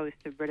the coast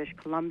of British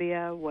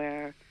Columbia,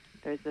 where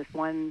there's this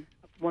one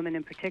woman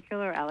in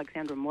particular,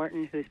 Alexandra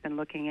Morton, who's been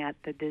looking at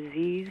the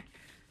disease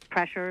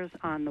pressures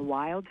on the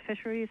wild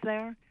fisheries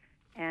there,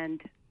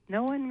 and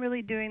no one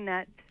really doing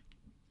that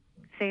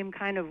same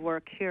kind of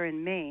work here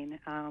in Maine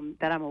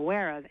that I'm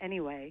aware of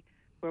anyway,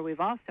 where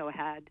we've also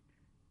had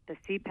the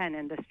sea pen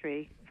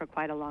industry for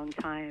quite a long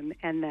time,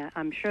 and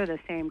I'm sure the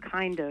same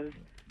kind of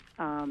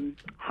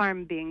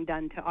harm being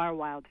done to our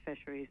wild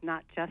fisheries,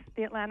 not just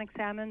the Atlantic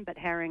salmon, but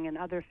herring and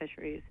other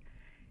fisheries.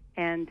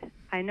 And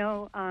I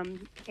know,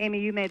 Amy,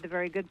 you made the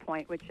very good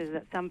point, which is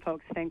that some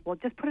folks think, well,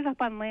 just put it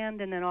up on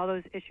land and then all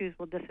those issues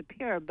will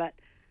disappear, but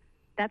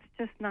that's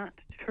just not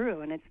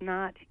true, and it's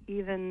not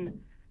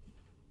even...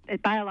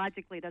 It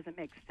biologically doesn't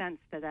make sense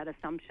that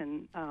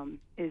assumption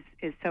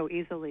is so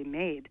easily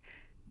made,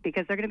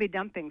 because they're going to be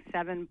dumping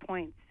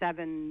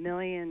 7.7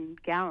 million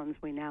gallons,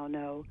 we now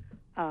know,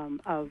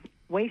 of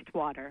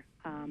wastewater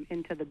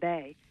into the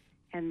bay.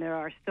 And there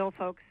are still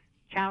folks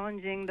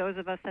challenging those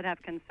of us that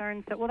have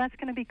concerns that, well, that's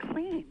going to be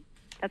clean.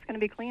 That's going to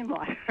be clean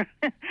water.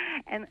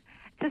 And it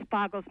just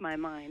boggles my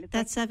mind. It's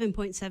that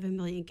 7.7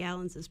 million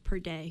gallons is per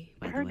day,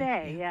 by the way. Per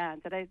day, yeah.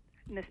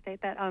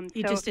 misstate that.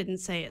 You just didn't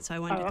say it, so I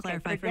wanted to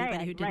clarify for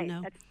anybody who didn't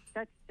know.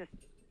 That's just,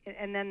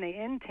 and then the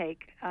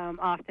intake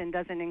often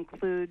doesn't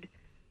include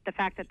the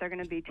fact that they're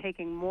going to be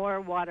taking more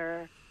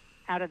water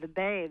out of the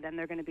bay than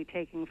they're going to be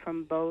taking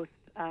from both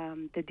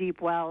the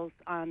deep wells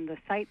on the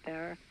site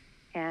there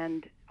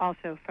and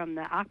also from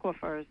the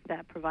aquifers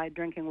that provide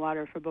drinking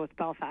water for both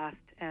Belfast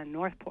and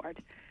Northport.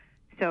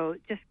 So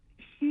just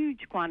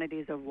huge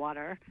quantities of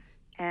water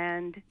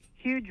and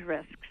huge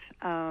risks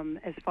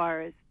as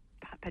far as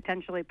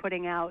potentially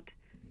putting out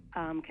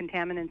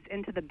contaminants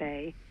into the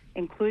bay,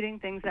 including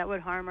things that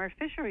would harm our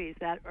fisheries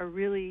that are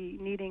really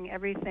needing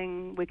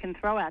everything we can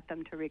throw at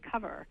them to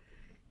recover.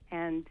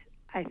 And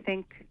I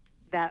think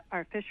that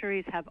our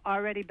fisheries have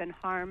already been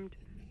harmed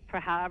for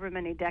however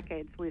many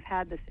decades we've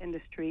had this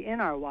industry in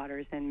our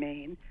waters in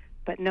Maine,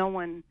 but no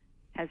one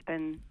has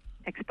been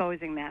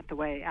exposing that the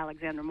way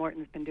Alexander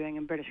Morton's been doing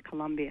in British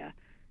Columbia.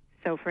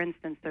 So, for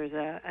instance, there's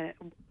a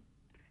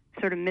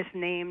sort of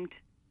misnamed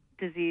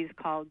disease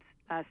called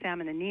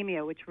salmon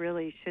anemia, which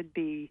really should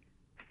be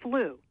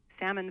flu,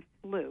 salmon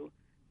flu,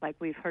 like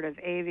we've heard of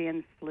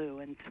avian flu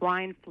and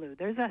swine flu.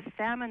 There's a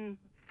salmon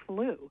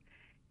flu,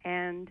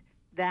 and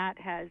that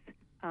has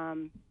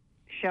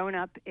shown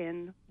up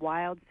in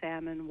wild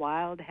salmon,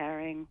 wild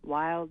herring,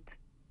 wild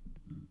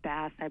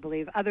bass, I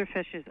believe. Other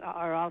fishes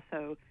are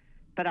also,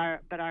 but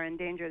our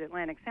endangered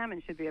Atlantic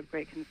salmon should be of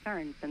great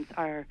concern, since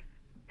our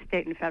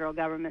state and federal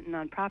government and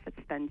nonprofits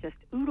spend just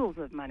oodles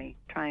of money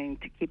trying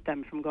to keep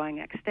them from going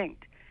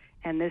extinct.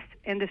 And this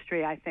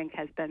industry, I think,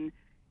 has been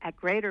at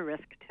greater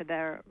risk to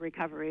their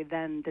recovery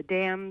than the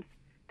dams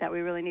that we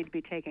really need to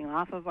be taking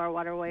off of our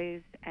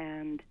waterways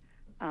and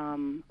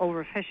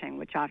overfishing,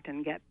 which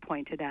often get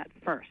pointed at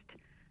first.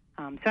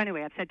 So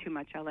anyway, I've said too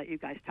much. I'll let you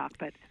guys talk.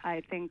 But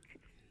I think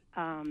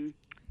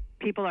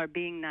people are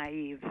being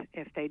naive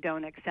if they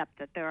don't accept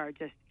that there are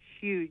just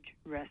huge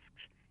risks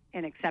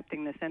in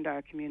accepting this into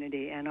our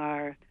community. And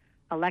our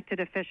elected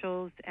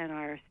officials and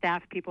our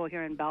staff people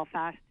here in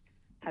Belfast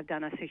have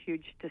done us a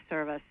huge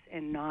disservice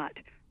in not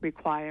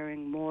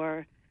requiring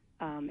more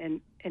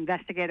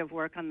investigative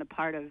work on the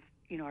part of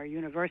our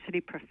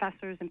university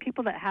professors and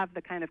people that have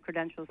the kind of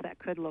credentials that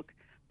could look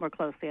more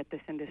closely at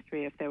this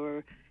industry if they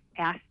were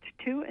asked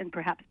to and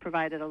perhaps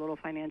provided a little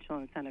financial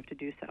incentive to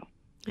do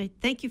so.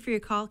 Thank you for your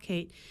call,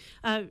 Kate.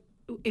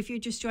 If you're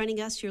just joining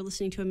us, you're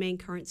listening to a Maine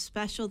Current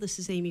Special. This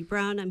is Amy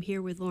Brown. I'm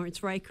here with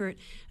Lawrence Reichert,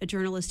 a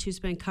journalist who's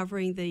been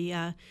covering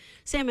the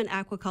salmon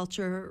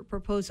aquaculture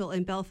proposal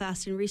in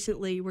Belfast. And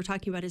recently, we're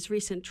talking about his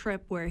recent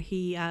trip where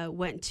he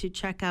went to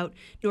check out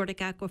Nordic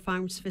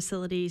Aquafarms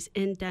facilities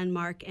in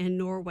Denmark and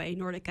Norway,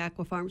 Nordic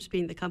Aquafarms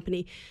being the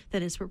company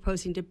that is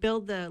proposing to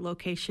build the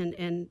location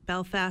in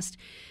Belfast.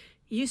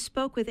 You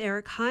spoke with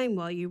Eric Heim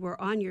while you were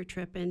on your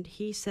trip, and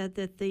he said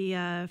that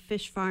the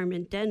fish farm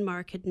in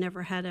Denmark had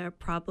never had a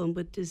problem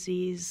with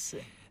disease.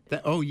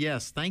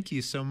 Yes. Thank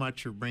you so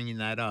much for bringing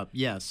that up.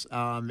 Yes.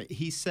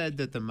 He said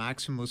that the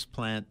Maximus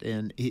plant,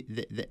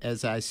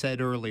 as I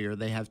said earlier,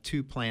 they have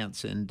two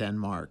plants in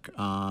Denmark.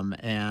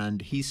 And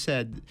he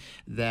said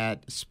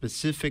that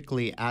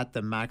specifically at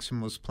the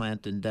Maximus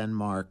plant in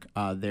Denmark,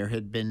 there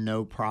had been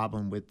no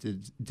problem with the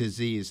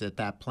disease at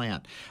that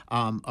plant.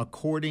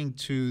 According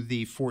to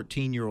the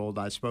 14-year-old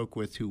I spoke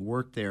with who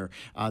worked there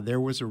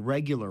was a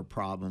regular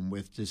problem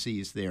with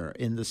disease there.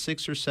 In the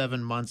 6 or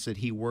 7 months that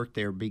he worked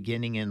there,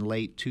 beginning in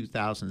late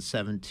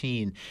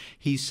 2017,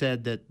 he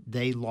said that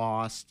they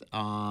lost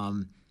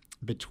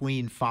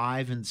between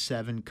 5 and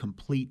 7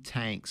 complete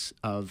tanks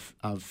of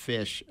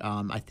fish.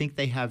 I think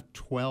they have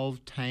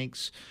 12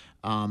 tanks.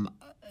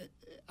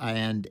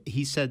 And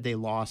he said they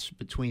lost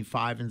between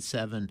 5 and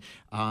 7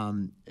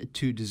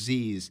 to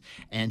disease.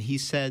 And he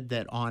said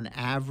that on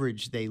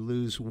average they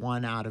lose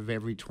 1 out of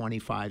every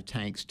 25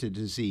 tanks to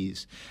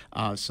disease.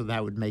 So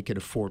that would make it a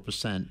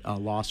 4%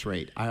 loss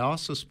rate. I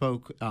also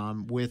spoke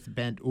with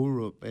Bent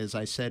Urup, as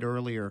I said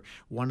earlier,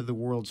 one of the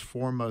world's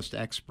foremost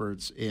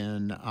experts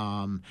in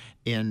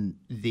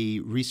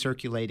the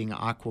recirculating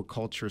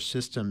aquaculture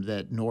system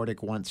that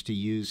Nordic wants to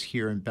use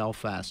here in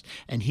Belfast.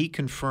 And he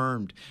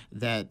confirmed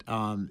that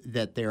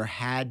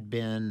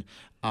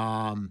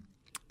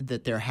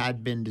that there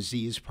had been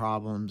disease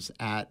problems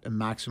at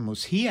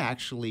Maximus. He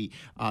actually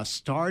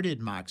started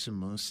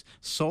Maximus,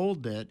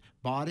 sold it,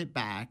 bought it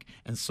back,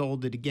 and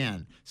sold it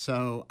again.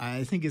 So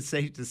I think it's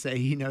safe to say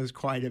he knows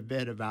quite a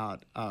bit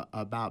about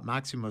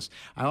Maximus.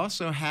 I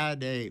also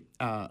had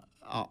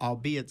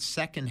albeit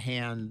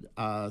secondhand,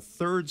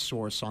 third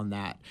source on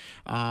that.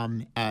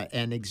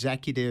 An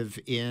executive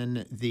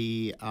in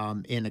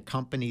a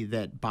company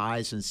that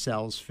buys and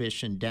sells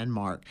fish in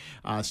Denmark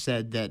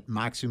said that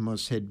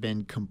Maximus had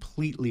been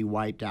completely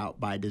wiped out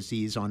by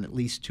disease on at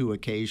least 2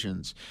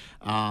 occasions.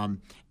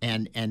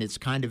 And it's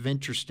kind of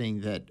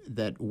interesting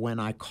that when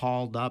I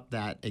called up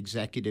that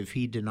executive,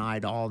 he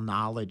denied all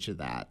knowledge of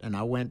that. And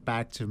I went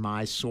back to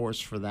my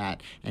source for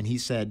that, and he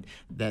said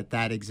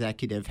that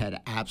executive had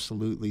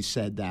absolutely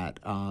said that,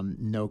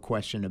 no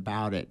question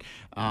about it.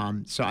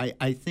 So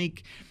I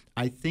think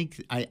I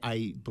think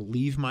I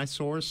believe my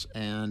source,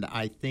 and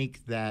I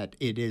think that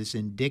it is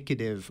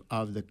indicative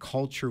of the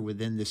culture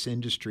within this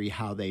industry,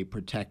 how they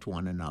protect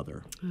one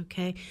another.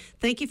 Okay.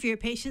 Thank you for your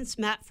patience.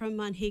 Matt from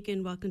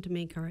Monhegan, welcome to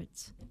Maine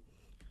Currents.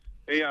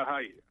 Hey,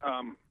 hi.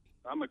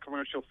 I'm a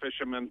commercial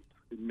fisherman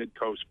in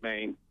Mid-Coast,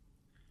 Maine.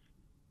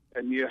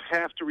 And you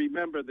have to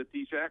remember that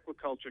these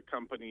aquaculture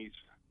companies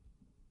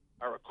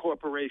are a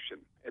corporation,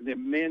 and they're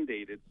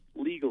mandated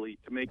legally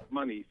to make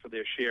money for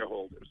their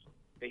shareholders.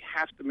 They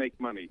have to make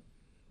money.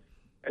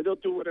 And they'll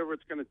do whatever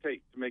it's going to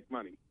take to make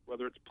money,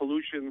 whether it's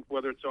pollution,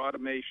 whether it's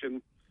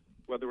automation,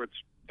 whether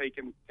it's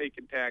taking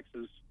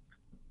taxes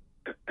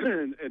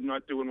and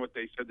not doing what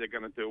they said they're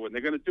going to do. And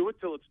they're going to do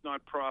it till it's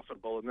not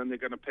profitable, and then they're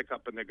going to pick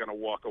up and they're going to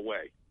walk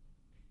away.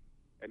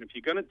 And if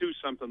you're going to do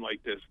something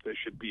like this, there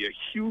should be a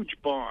huge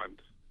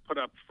bond put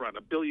up front,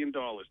 $1 billion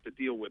to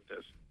deal with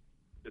this,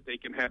 that they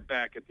can have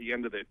back at the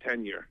end of their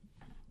tenure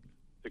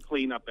to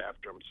clean up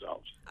after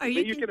themselves.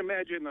 You can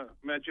imagine a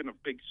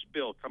big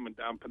spill coming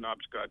down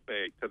Penobscot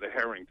Bay to the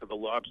herring, to the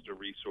lobster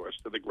resource,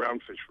 to the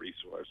groundfish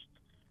resource.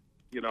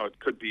 You know, it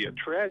could be a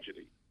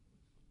tragedy.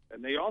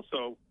 And they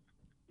also,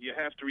 you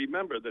have to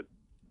remember that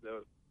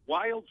the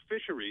wild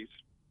fisheries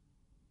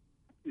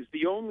is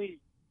the only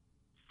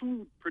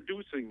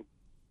food-producing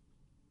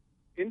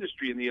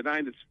industry in the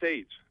United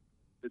States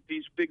that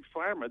these big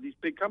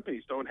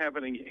companies don't have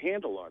any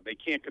handle on. They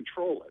can't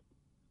control it.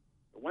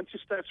 But once you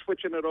start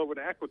switching it over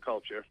to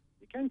aquaculture,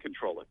 you can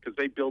control it because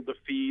they build the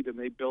feed and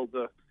they build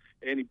the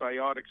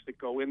antibiotics that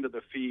go into the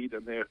feed,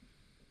 and they're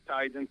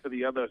tied into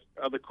the other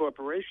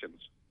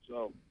corporations.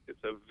 So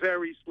it's a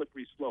very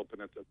slippery slope,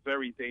 and it's a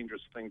very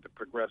dangerous thing to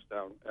progress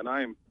down, and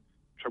I am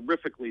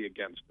terrifically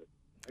against it.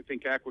 I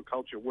think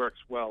aquaculture works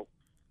well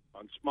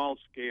on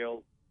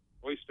small-scale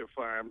oyster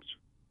farms,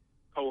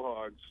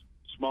 cohogs,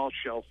 small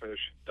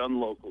shellfish, done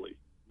locally,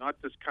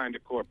 not this kind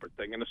of corporate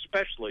thing, and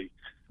especially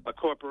a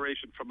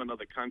corporation from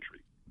another country.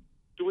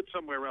 Do it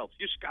somewhere else.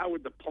 You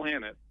scoured the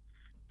planet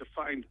to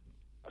find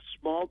a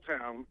small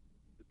town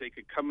that they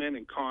could come in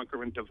and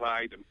conquer and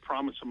divide and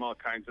promise them all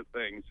kinds of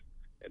things,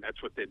 and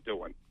that's what they're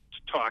doing.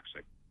 It's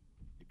toxic.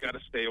 You've got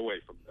to stay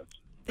away from this.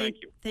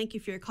 Thank you. Thank you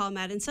for your call,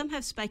 Matt. And some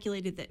have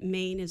speculated that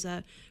Maine is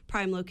a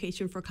prime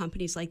location for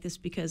companies like this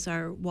because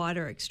our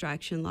water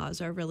extraction laws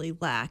are really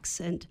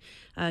lax, and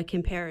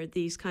compare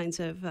these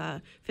kinds of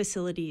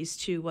facilities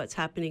to what's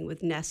happening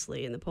with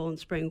Nestle and the Poland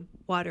Spring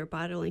water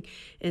bottling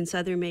in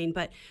southern Maine.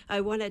 But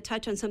I want to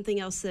touch on something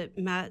else that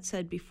Matt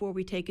said before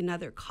we take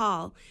another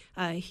call.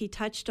 He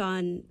touched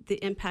on the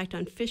impact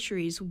on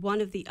fisheries.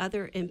 One of the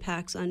other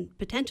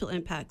potential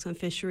impacts on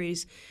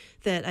fisheries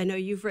that I know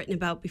you've written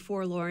about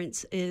before,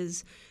 Lawrence,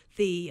 is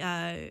the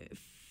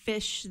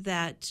fish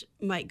that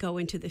might go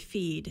into the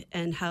feed,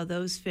 and how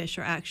those fish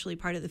are actually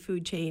part of the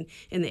food chain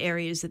in the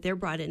areas that they're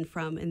brought in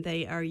from, and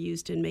they are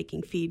used in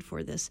making feed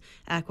for this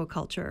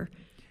aquaculture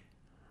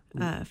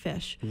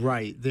fish.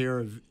 Right. They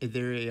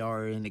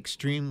are an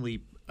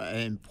extremely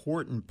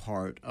important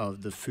part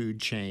of the food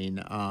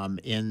chain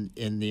in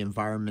the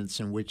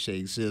environments in which they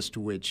exist,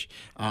 which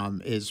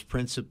is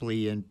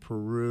principally in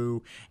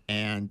Peru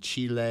and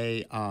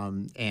Chile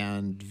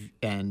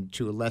and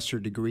to a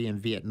lesser degree in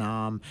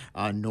Vietnam.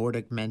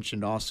 Nordic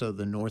mentioned also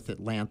the North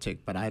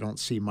Atlantic, but I don't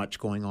see much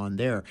going on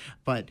there.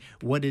 But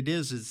what it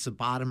is, it's the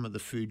bottom of the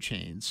food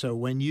chain. So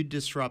when you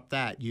disrupt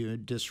that, you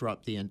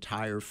disrupt the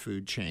entire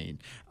food chain.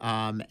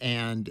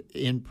 And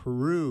in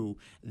Peru,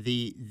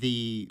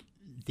 the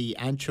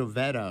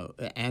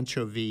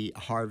anchovy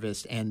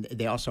harvest, and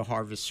they also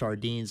harvest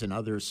sardines and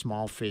other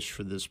small fish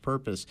for this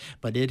purpose,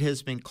 but it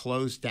has been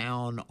closed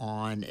down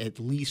on at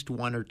least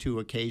one or two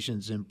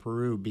occasions in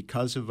Peru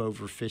because of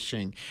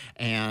overfishing,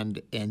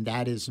 and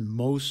that is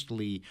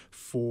mostly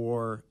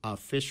for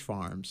fish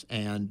farms,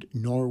 and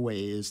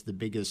Norway is the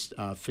biggest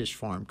fish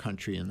farm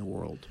country in the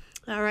world.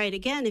 All right.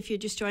 Again, if you're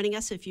just joining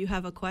us, if you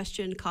have a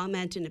question,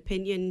 comment, an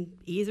opinion,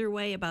 either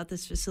way about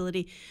this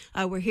facility,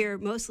 we're here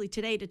mostly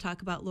today to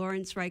talk about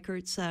Lawrence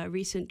Reichert's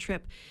recent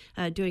trip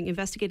doing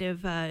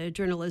investigative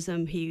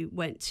journalism. He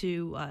went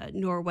to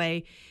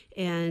Norway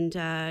and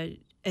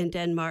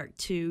Denmark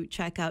to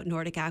check out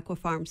Nordic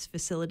Aquafarm's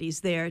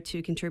facilities there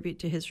to contribute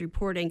to his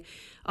reporting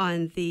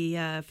on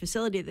the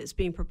facility that's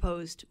being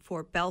proposed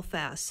for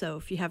Belfast. So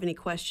if you have any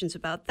questions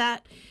about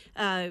that,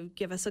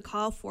 give us a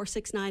call,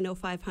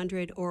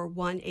 469-0500 or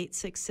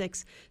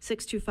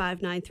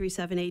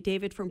 1-866-625-9378.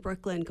 David from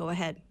Brooklyn, go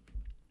ahead.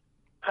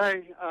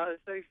 Hi,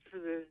 thanks for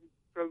the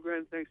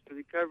program. Thanks for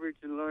the coverage.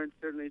 And Lawrence,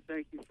 certainly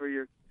thank you for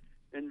your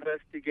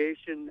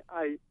investigation.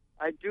 I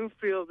do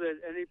feel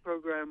that any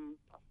program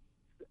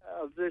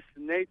of this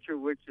nature,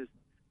 which is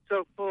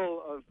so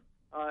full of,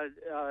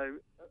 I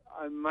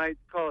might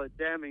call it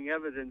damning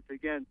evidence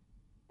against,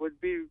 would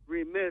be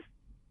remiss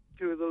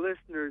to the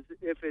listeners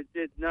if it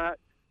did not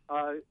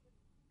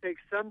take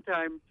some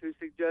time to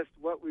suggest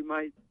what we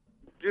might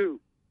do.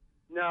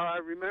 Now, I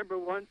remember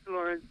once,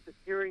 Lawrence,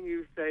 hearing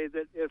you say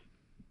that if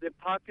the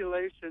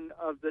population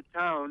of the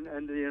town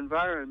and the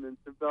environment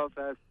of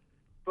Belfast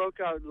spoke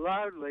out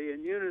loudly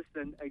in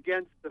unison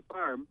against the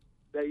farm,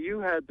 that you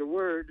had the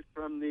word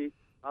from the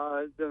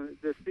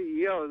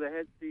CEO, the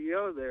head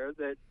CEO there,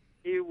 that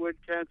he would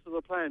cancel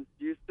the plans.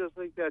 Do you still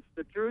think that's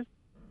the truth?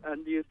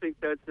 And do you think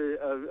that's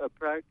a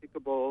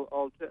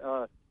practicable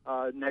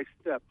next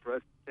step for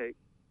us to take?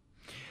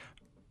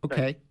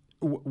 Okay.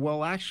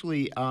 Well,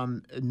 actually,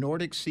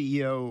 Nordic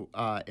CEO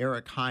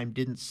Eric Heim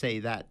didn't say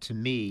that to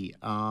me.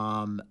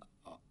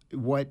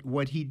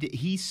 What he did,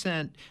 he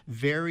sent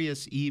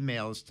various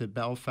emails to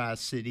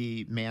Belfast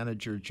City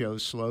Manager Joe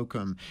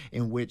Slocum,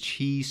 in which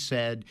he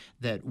said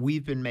that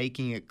we've been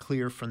making it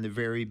clear from the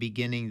very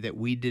beginning that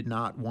we did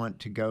not want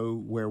to go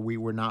where we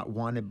were not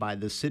wanted by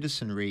the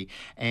citizenry.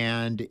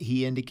 And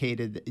he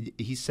indicated,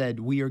 he said,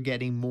 we are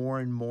getting more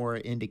and more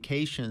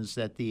indications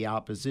that the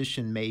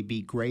opposition may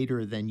be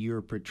greater than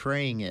you're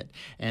portraying it.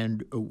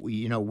 And,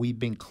 we've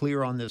been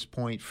clear on this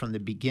point from the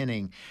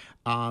beginning.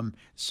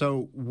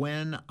 So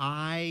when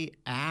I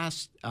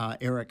asked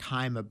Eric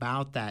Heim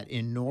about that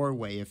in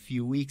Norway a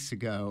few weeks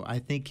ago, I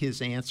think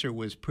his answer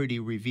was pretty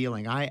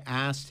revealing. I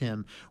asked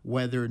him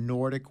whether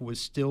Nordic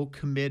was still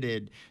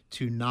committed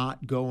to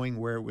not going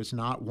where it was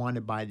not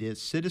wanted by the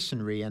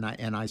citizenry, and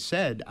I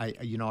said,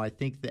 I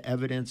think the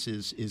evidence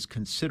is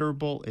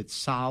considerable, it's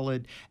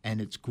solid,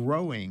 and it's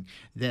growing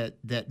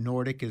that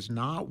Nordic is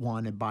not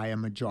wanted by a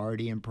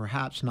majority, and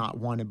perhaps not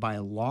wanted by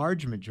a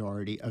large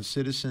majority of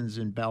citizens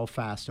in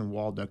Belfast and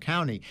Waldo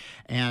County.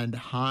 And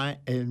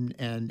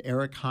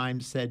Eric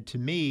Heim said to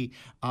me,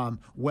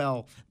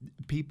 well,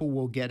 people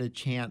will get a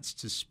chance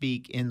to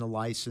speak in the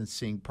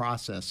licensing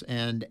process.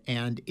 And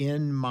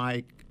in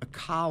my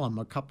column,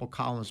 a couple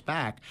columns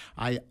back,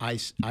 I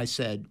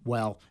said,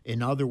 well,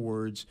 in other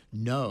words,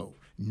 no.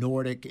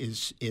 Nordic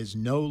is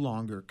no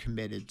longer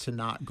committed to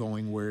not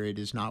going where it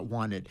is not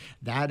wanted.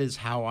 That is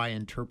how I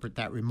interpret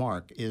that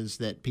remark, is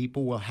that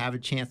people will have a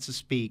chance to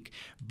speak,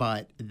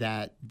 but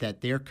that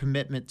their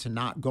commitment to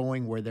not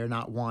going where they're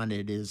not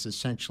wanted is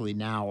essentially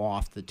now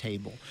off the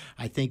table.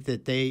 I think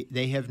that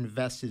they have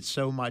invested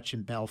so much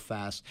in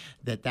Belfast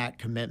that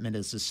commitment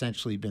has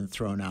essentially been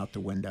thrown out the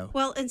window.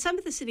 Well, and some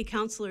of the city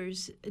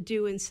councillors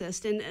do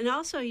insist, and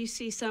also you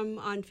see some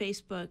on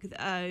Facebook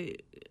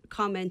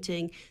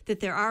commenting that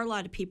there are a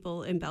lot of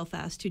people in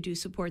Belfast who do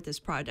support this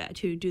project,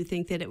 who do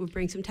think that it would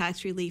bring some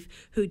tax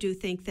relief, who do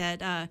think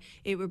that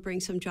it would bring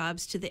some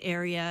jobs to the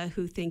area,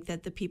 who think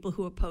that the people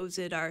who oppose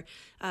it are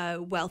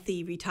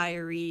wealthy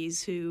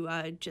retirees who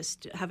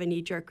just have a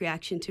knee-jerk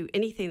reaction to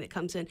anything that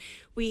comes in.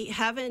 We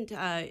haven't,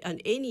 on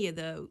any of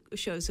the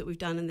shows that we've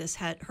done in this,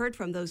 heard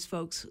from those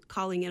folks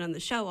calling in on the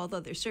show,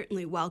 although they're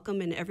certainly welcome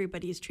and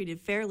everybody is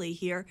treated fairly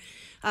here.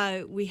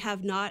 We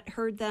have not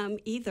heard them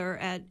either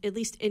at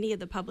least any of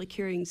the public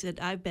hearings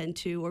that I've been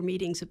to, or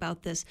meetings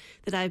about this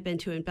that I've been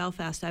to in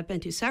Belfast. I've been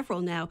to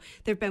several now.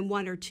 There have been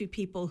one or two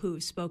people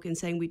who've spoken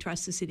saying we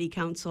trust the city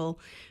council,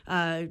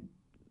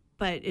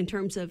 but in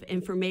terms of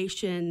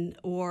information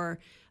or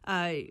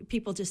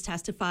people just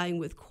testifying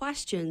with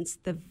questions,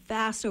 the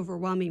vast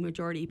overwhelming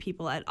majority of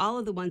people at all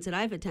of the ones that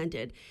I've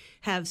attended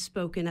have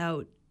spoken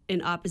out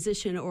in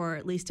opposition, or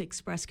at least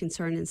expressed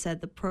concern and said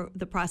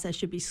the process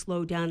should be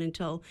slowed down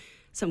until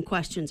some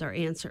questions are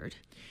answered.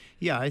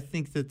 Yeah, I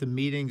think that the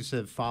meetings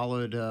have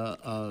followed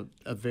a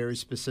very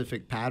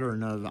specific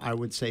pattern of, I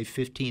would say,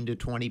 15 to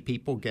 20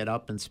 people get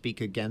up and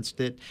speak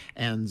against it,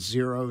 and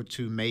 0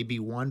 to maybe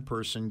 1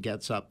 person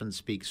gets up and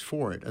speaks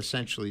for it,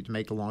 essentially, to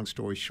make a long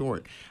story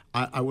short.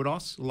 I would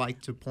also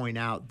like to point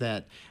out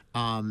that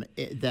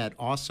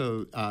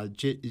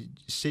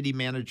City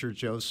Manager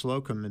Joe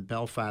Slocum in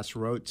Belfast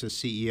wrote to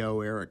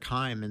CEO Eric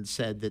Heim and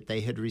said that they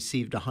had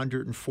received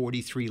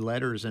 143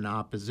 letters in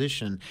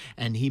opposition,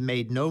 and he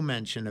made no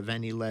mention of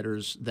any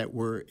letters that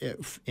were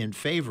in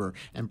favor,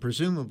 and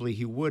presumably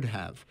he would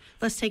have.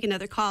 Let's take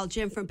another call.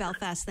 Jim from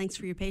Belfast, thanks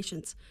for your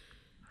patience.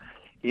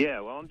 Yeah,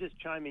 well, I'm just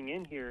chiming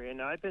in here,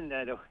 and I've been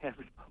at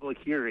every public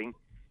hearing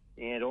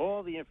and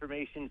all the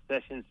information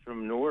sessions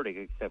from Nordic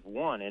except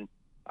one, and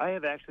I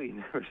have actually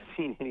never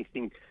seen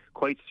anything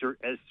quite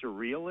as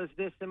surreal as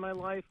this in my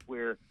life,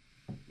 where,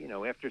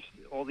 after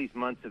all these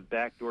months of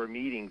backdoor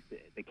meetings,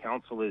 the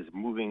council is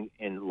moving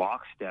in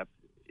lockstep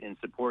in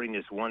supporting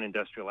this one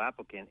industrial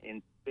applicant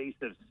in face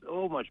of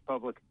so much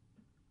public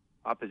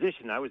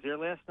opposition. I was there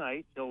last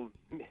night till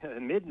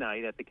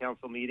midnight at the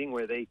council meeting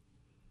where they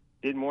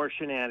did more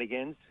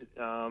shenanigans,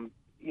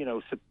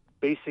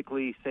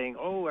 basically saying,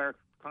 our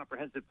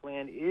comprehensive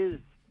plan is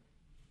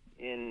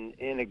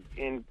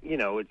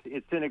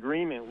it's in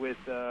agreement with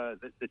the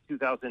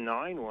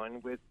 2009 one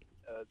with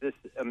this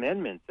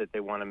amendment that they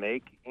want to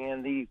make,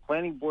 and the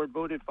planning board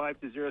voted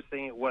 5-0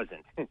 saying it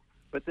wasn't.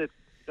 But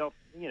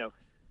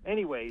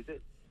anyway,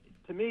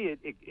 to me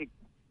it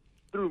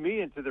threw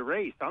me into the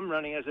race. I'm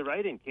running as a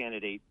write-in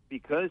candidate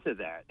because of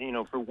that,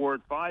 for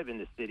Ward 5 in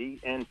the city,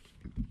 and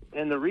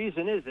the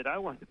reason is that I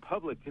want the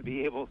public to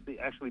be able to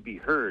actually be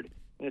heard.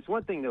 And it's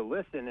one thing to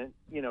listen and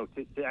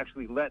to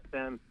actually let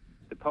the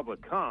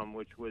public come,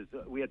 which was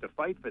we had to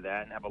fight for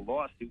that and have a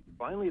lawsuit.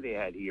 Finally, they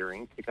had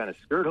hearings to kind of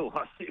skirt a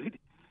lawsuit,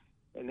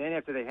 and then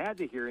after they had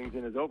the hearings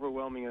and is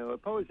overwhelmingly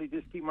opposed, they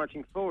just keep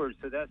marching forward.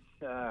 So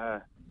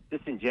that's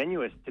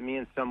disingenuous to me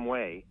in some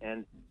way.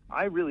 And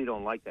I really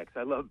don't like that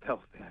because I love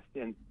Belfast.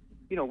 And,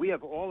 we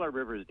have all our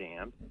rivers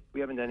dammed.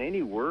 We haven't done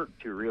any work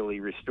to really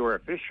restore our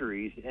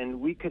fisheries. And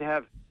we could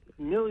have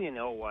a million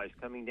alewives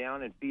coming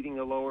down and feeding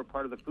the lower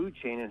part of the food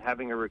chain and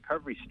having a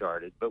recovery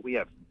started. But we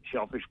have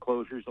shellfish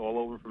closures all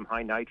over from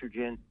high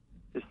nitrogen.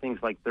 There's things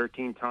like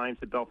 13 times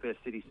the Belfast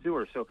City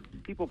sewer. So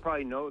people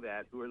probably know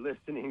that who are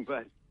listening.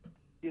 But,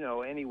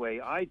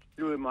 anyway, I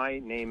threw my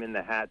name in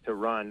the hat to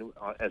run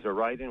as a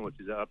write-in, which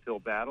is an uphill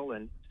battle,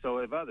 and so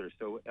have others.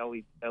 So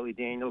Ellie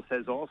Daniels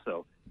has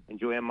also, and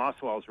Joanne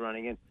Mosswell's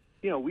running. And,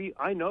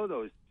 I know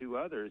those two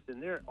others,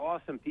 and they're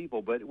awesome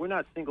people, but we're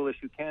not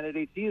single-issue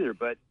candidates either.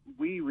 But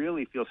we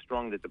really feel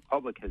strong that the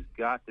public has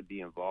got to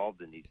be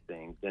involved in these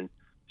things. And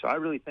so I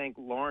really thank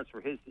Lawrence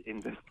for his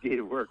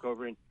investigative work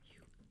over in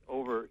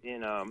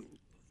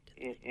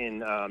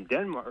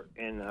Denmark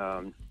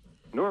and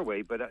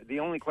Norway. But the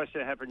only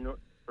question I have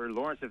for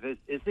Lawrence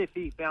is if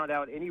he found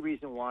out any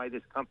reason why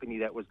this company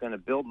that was going to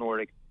build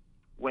Nordic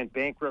went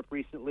bankrupt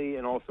recently,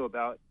 and also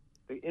about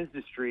the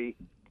industry,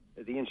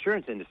 the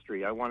insurance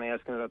industry. I want to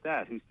ask him about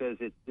that, who says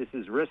this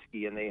is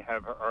risky and they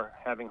are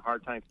having a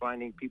hard time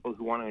finding people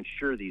who want to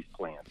insure these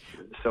plans.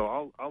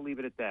 So I'll leave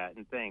it at that,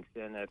 and thanks.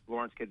 And if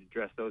Lawrence could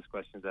address those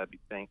questions, I'd be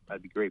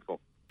grateful.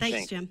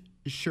 Thanks, Jim.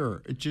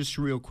 Sure. Just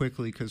real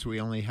quickly, because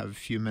we only have a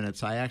few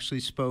minutes, I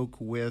actually spoke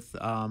with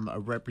a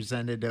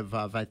representative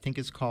of, I think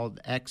it's called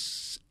I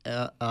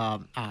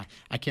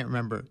can't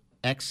remember,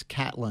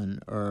 Catlin,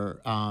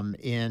 or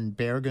in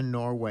Bergen,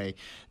 Norway.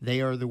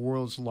 They are the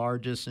world's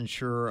largest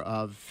insurer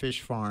of fish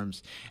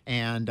farms.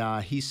 And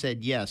he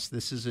said, yes,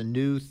 this is a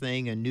new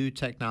thing, a new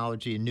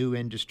technology, a new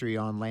industry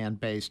on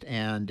land-based,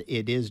 and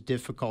it is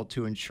difficult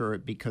to insure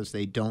it because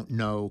they don't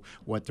know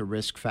what the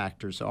risk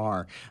factors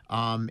are.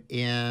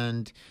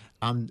 And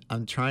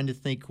I'm trying to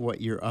think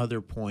what your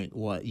other point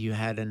was. You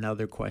had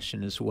another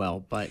question as well,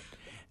 but...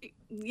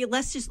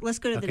 Let's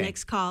go to the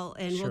next call,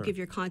 and Sure. we'll give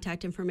your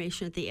contact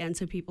information at the end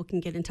so people can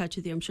get in touch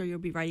with you. I'm sure you'll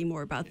be writing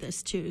more about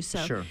this too. So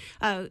Sure.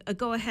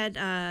 Go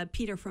ahead,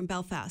 Peter from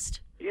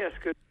Belfast. Yes,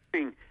 good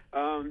morning.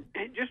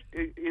 Just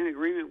in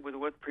agreement with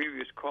what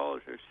previous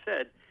callers have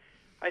said,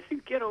 I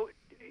think,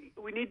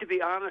 we need to be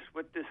honest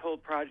what this whole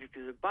project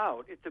is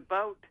about. It's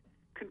about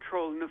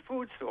controlling the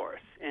food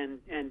source and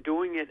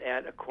doing it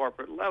at a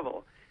corporate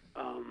level.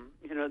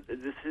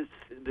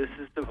 This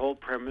is the whole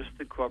premise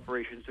that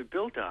corporations are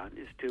built on,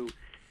 is to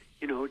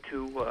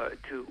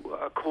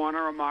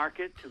corner a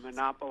market, to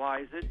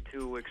monopolize it,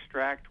 to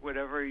extract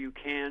whatever you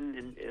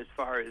can as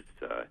far as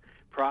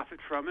profit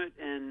from it,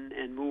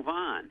 and move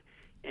on.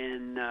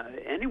 And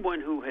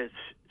anyone who has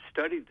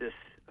studied this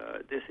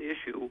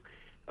issue,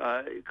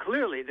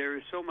 clearly there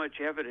is so much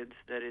evidence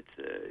that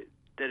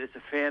it's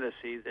a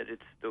fantasy, that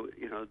it's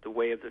the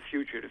way of the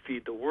future to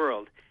feed the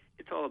world.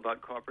 It's all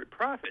about corporate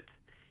profits.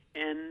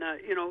 And,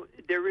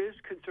 there is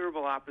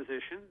considerable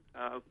opposition.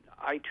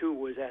 I, too,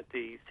 was at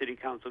the city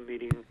council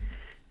meeting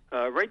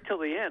right till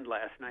the end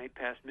last night,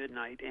 past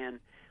midnight.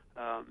 And,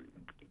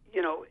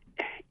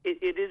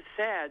 it is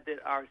sad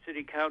that our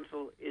city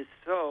council is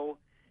so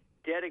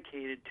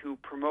dedicated to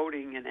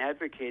promoting and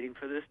advocating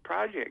for this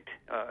project,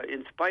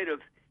 in spite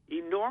of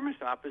enormous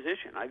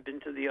opposition. I've been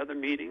to the other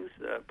meetings,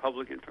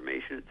 public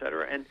information, et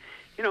cetera. And,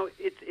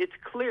 it's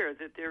clear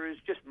that there is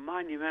just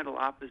monumental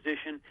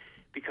opposition,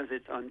 because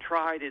it's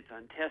untried, it's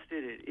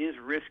untested, it is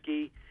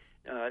risky.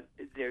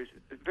 There's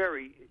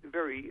very,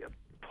 very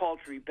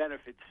paltry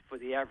benefits for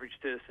the average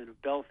citizen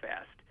of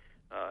Belfast,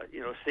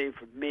 save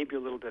for maybe a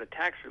little bit of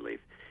tax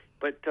relief.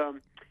 But,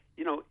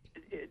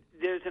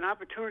 there's an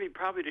opportunity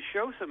probably to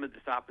show some of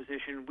this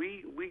opposition.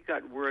 We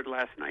got word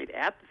last night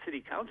at the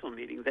city council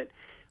meeting that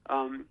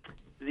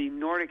the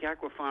Nordic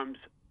Aquafarms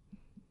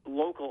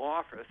local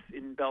office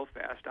in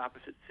Belfast,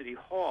 opposite City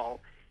Hall,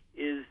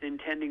 is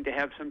intending to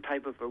have some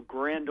type of a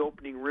grand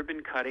opening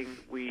ribbon cutting,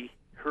 we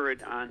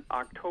heard, on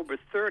October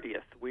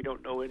 30th. We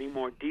don't know any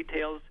more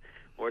details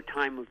or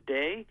time of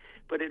day,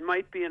 but it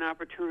might be an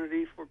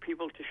opportunity for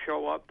people to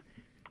show up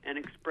and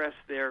express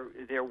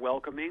their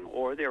welcoming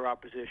or their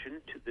opposition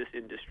to this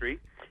industry.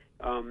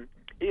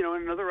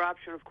 Another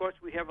option, of course,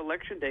 we have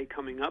Election Day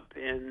coming up,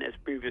 and as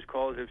previous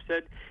callers have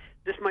said,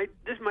 this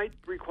might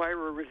require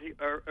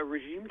a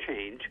regime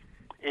change,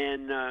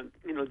 and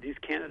these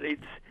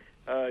candidates.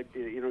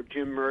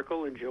 Jim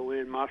Merkel and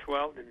Joanne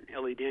Mosswell and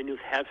Ellie Daniels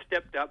have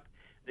stepped up.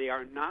 They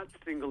are not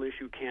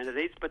single-issue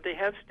candidates, but they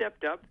have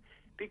stepped up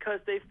because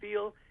they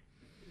feel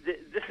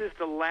that this is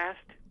the last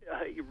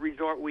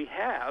resort we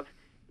have.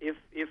 If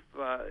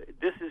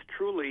this is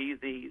truly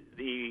the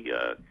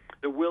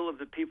will of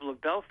the people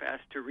of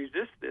Belfast to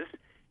resist this,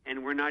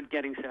 and we're not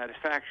getting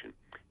satisfaction.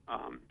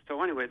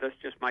 So anyway, that's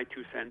just my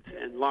 2 cents.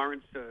 And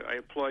Lawrence, I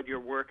applaud your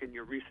work and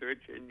your research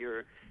and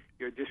your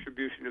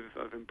distribution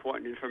of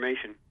important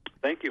information.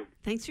 Thank you.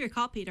 Thanks for your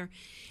call, Peter.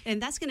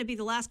 And that's going to be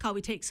the last call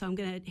we take, so I'm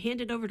going to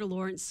hand it over to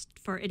Lawrence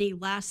for any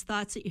last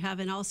thoughts that you have,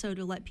 and also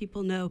to let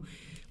people know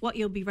what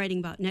you'll be writing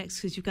about next,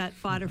 because you've got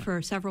fodder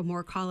for several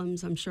more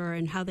columns, I'm sure,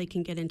 and how they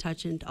can get in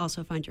touch and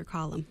also find your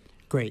column.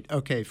 Great.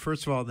 Okay,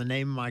 first of all, the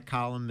name of my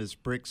column is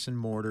Bricks and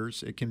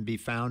Mortars. It can be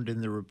found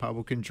in the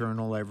Republican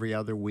Journal every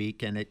other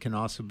week, and it can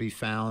also be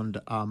found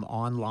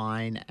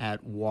online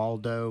at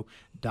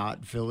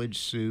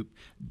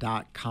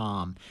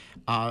waldo.villagesoup.com.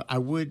 I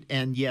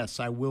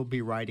will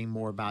be writing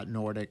more about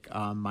Nordic.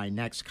 My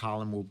next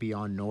column will be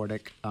on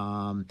Nordic.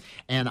 And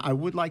I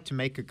would like to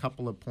make a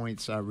couple of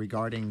points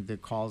regarding the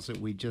calls that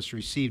we just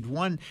received.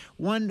 One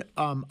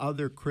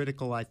other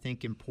critical, I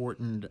think,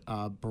 important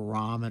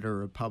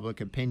barometer of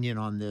public opinion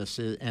on this,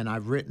 and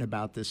I've written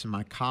about this in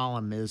my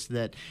column, is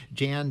that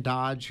Jan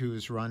Dodge, who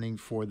is running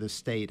for the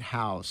state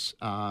house,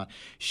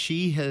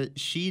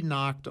 she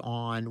knocked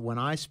on, when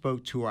I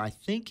spoke to her, I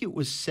think it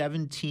was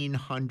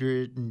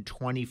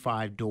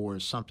 1,725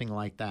 doors, something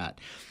like that.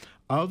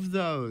 Of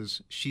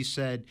those, she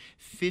said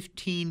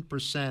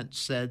 15%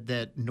 said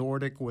that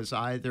Nordic was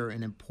either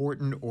an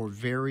important or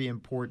very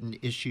important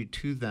issue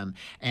to them.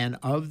 And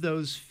of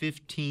those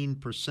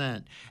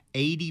 15%,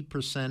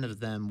 80% of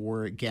them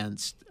were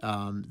against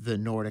the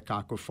Nordic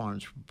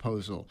Aquafarms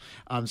proposal.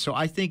 So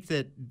I think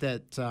that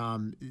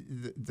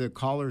the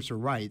callers are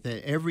right,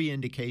 that every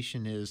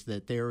indication is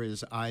that there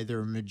is either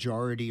a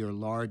majority or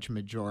large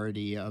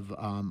majority of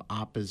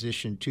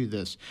opposition to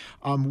this.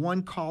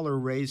 One caller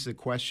raised the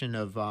question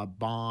of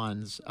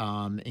bonds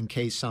in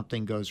case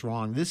something goes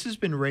wrong. This has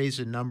been raised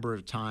a number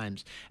of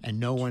times, and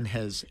no one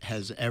has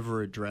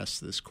ever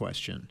addressed this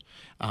question.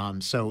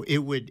 So it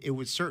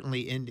would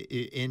certainly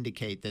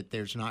indicate that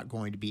there's not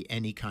going to be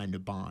any kind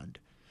of bond.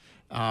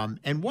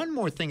 And one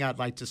more thing I'd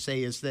like to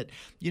say is that,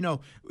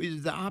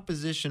 the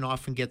opposition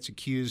often gets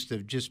accused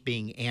of just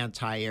being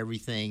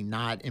anti-everything,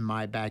 not in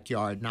my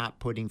backyard, not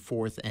putting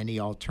forth any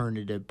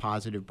alternative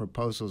positive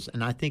proposals,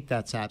 and I think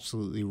that's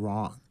absolutely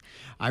wrong.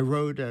 I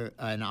wrote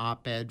an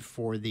op-ed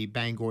for the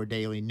Bangor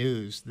Daily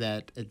News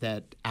that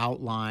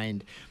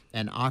outlined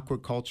an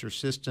aquaculture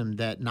system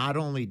that not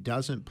only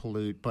doesn't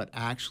pollute, but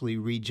actually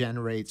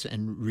regenerates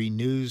and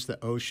renews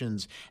the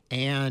oceans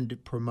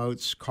and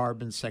promotes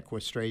carbon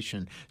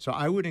sequestration. So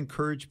I would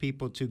encourage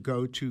people to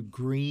go to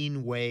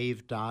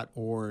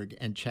greenwave.org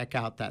and check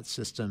out that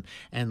system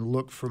and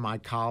look for my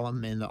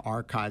column in the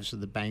archives of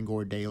the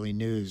Bangor Daily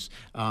News.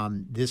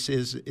 This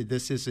is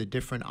a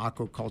different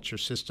aquaculture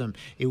system.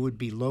 It would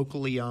be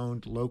locally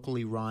owned,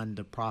 locally run.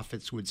 The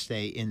profits would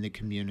stay in the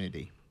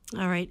community.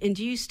 All right. And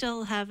do you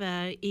still have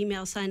an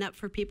email sign up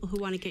for people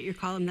who want to get your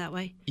column that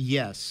way?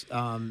 Yes.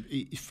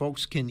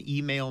 Folks can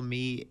email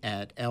me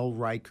at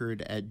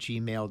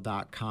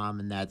lreichard@gmail.com,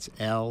 and that's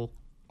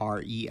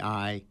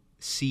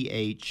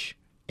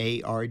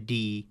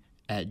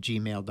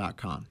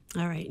LREICHARD@gmail.com.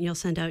 All right. And you'll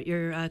send out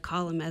your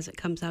column as it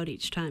comes out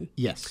each time?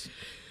 Yes.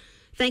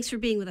 Thanks for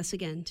being with us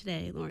again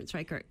today, Lawrence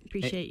Reichert.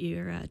 Appreciate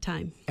your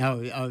time.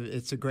 Oh,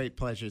 it's a great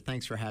pleasure.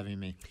 Thanks for having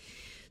me.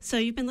 So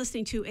you've been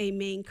listening to a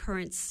Maine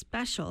Currents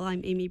special.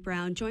 I'm Amy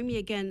Brown. Join me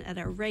again at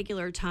our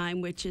regular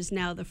time, which is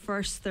now the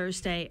first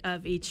Thursday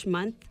of each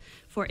month,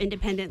 for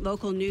independent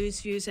local news,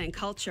 views, and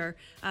culture.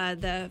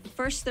 The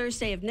first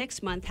Thursday of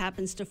next month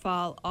happens to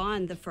fall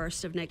on the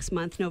 1st of next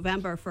month,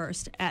 November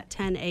 1st at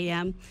 10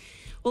 a.m.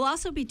 We'll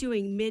also be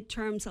doing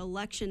midterms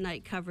election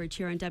night coverage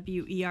here on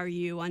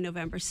WERU on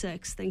November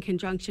 6th in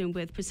conjunction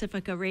with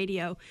Pacifica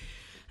Radio.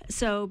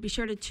 So be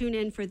sure to tune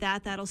in for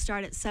that. That'll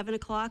start at 7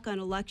 o'clock on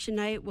election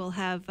night. We'll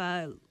have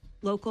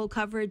local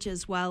coverage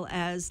as well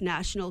as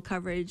national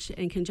coverage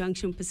in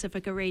conjunction with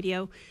Pacifica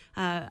Radio.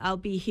 I'll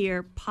be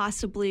here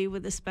possibly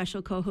with a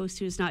special co-host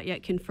who is not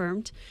yet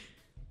confirmed.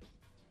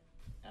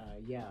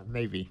 Yeah,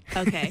 maybe.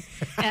 Okay.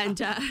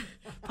 And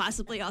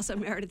possibly also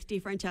Meredith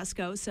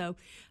DeFrancesco. So,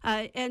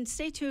 and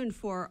stay tuned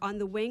for On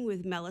the Wing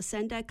with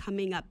Melisenda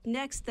coming up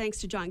next. Thanks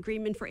to John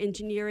Greenman for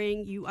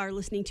engineering. You are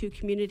listening to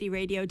Community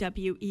Radio,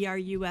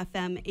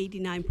 WERU-FM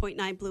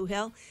 89.9 Blue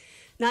Hill,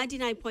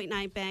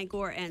 99.9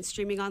 Bangor, and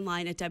streaming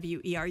online at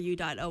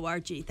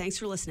weru.org. Thanks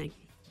for listening.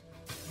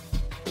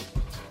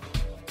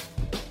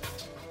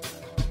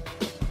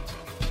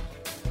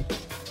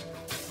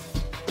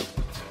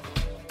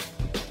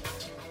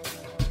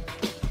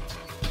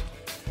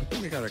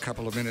 We got a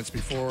couple of minutes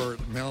before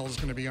Mel's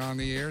going to be on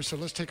the air, so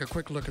let's take a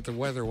quick look at the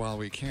weather while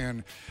we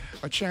can.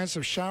 A chance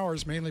of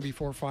showers mainly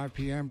before 5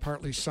 p.m.,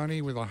 partly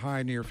sunny with a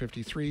high near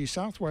 53.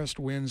 Southwest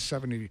winds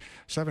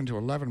 77 to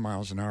 11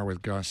 miles an hour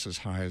with gusts as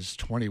high as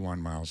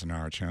 21 miles an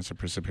hour. Chance of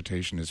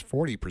precipitation is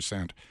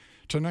 40%.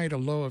 Tonight, a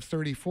low of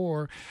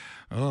 34.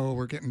 Oh,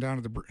 we're getting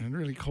down to the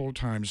really cold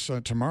times.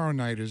 Tomorrow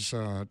night is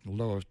a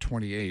low of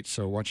 28,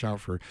 so watch out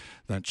for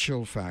that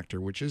chill factor,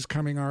 which is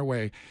coming our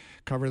way.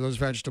 Cover those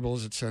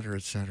vegetables, etc.,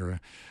 etc.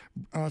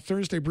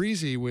 Thursday,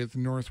 breezy with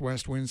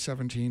northwest winds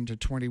 17 to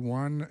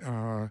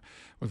 21,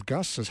 with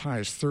gusts as high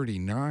as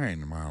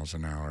 39 miles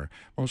an hour.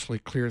 Mostly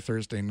clear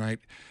Thursday night,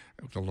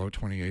 with a low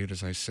 28,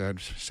 as I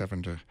said,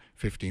 7 to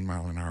 15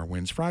 mile an hour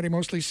winds. Friday,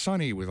 mostly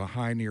sunny with a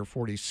high near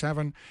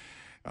 47.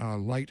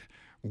 Light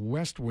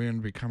west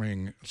wind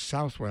becoming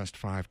southwest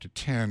 5 to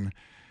 10,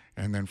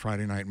 and then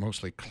Friday night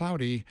mostly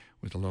cloudy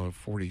with a low of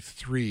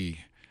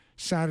 43.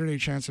 Saturday,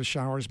 chance of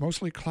showers,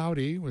 mostly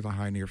cloudy with a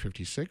high near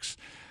 56.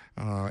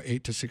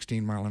 8 to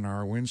 16 mile an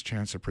hour winds.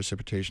 Chance of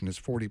precipitation is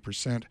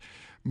 40%.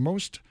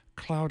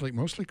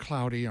 Mostly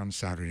cloudy on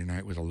Saturday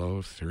night with a low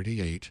of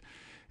 38.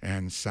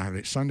 And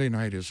Sunday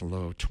night is a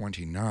low of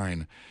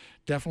 29.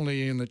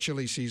 Definitely in the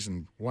chilly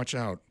season. Watch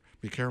out.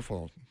 Be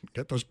careful.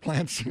 Get those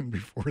plants in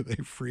before they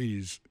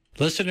freeze.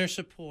 Listener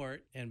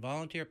support and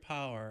volunteer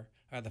power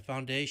are the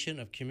foundation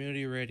of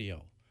community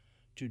radio.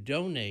 To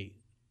donate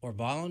or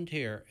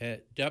volunteer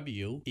at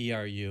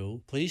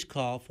WERU, please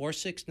call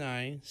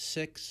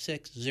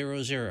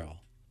 469-6600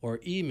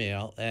 or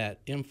email at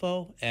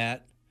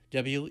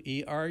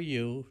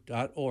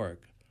info@weru.org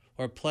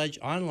or pledge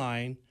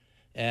online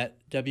at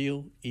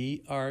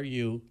weru.org.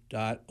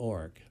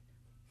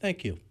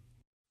 Thank you.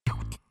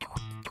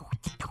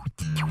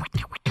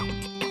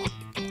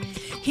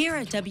 Here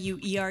at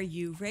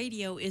WERU,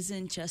 radio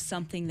isn't just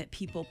something that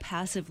people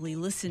passively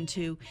listen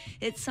to.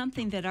 It's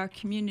something that our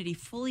community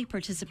fully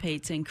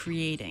participates in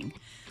creating.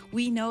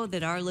 We know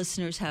that our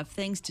listeners have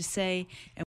things to say, and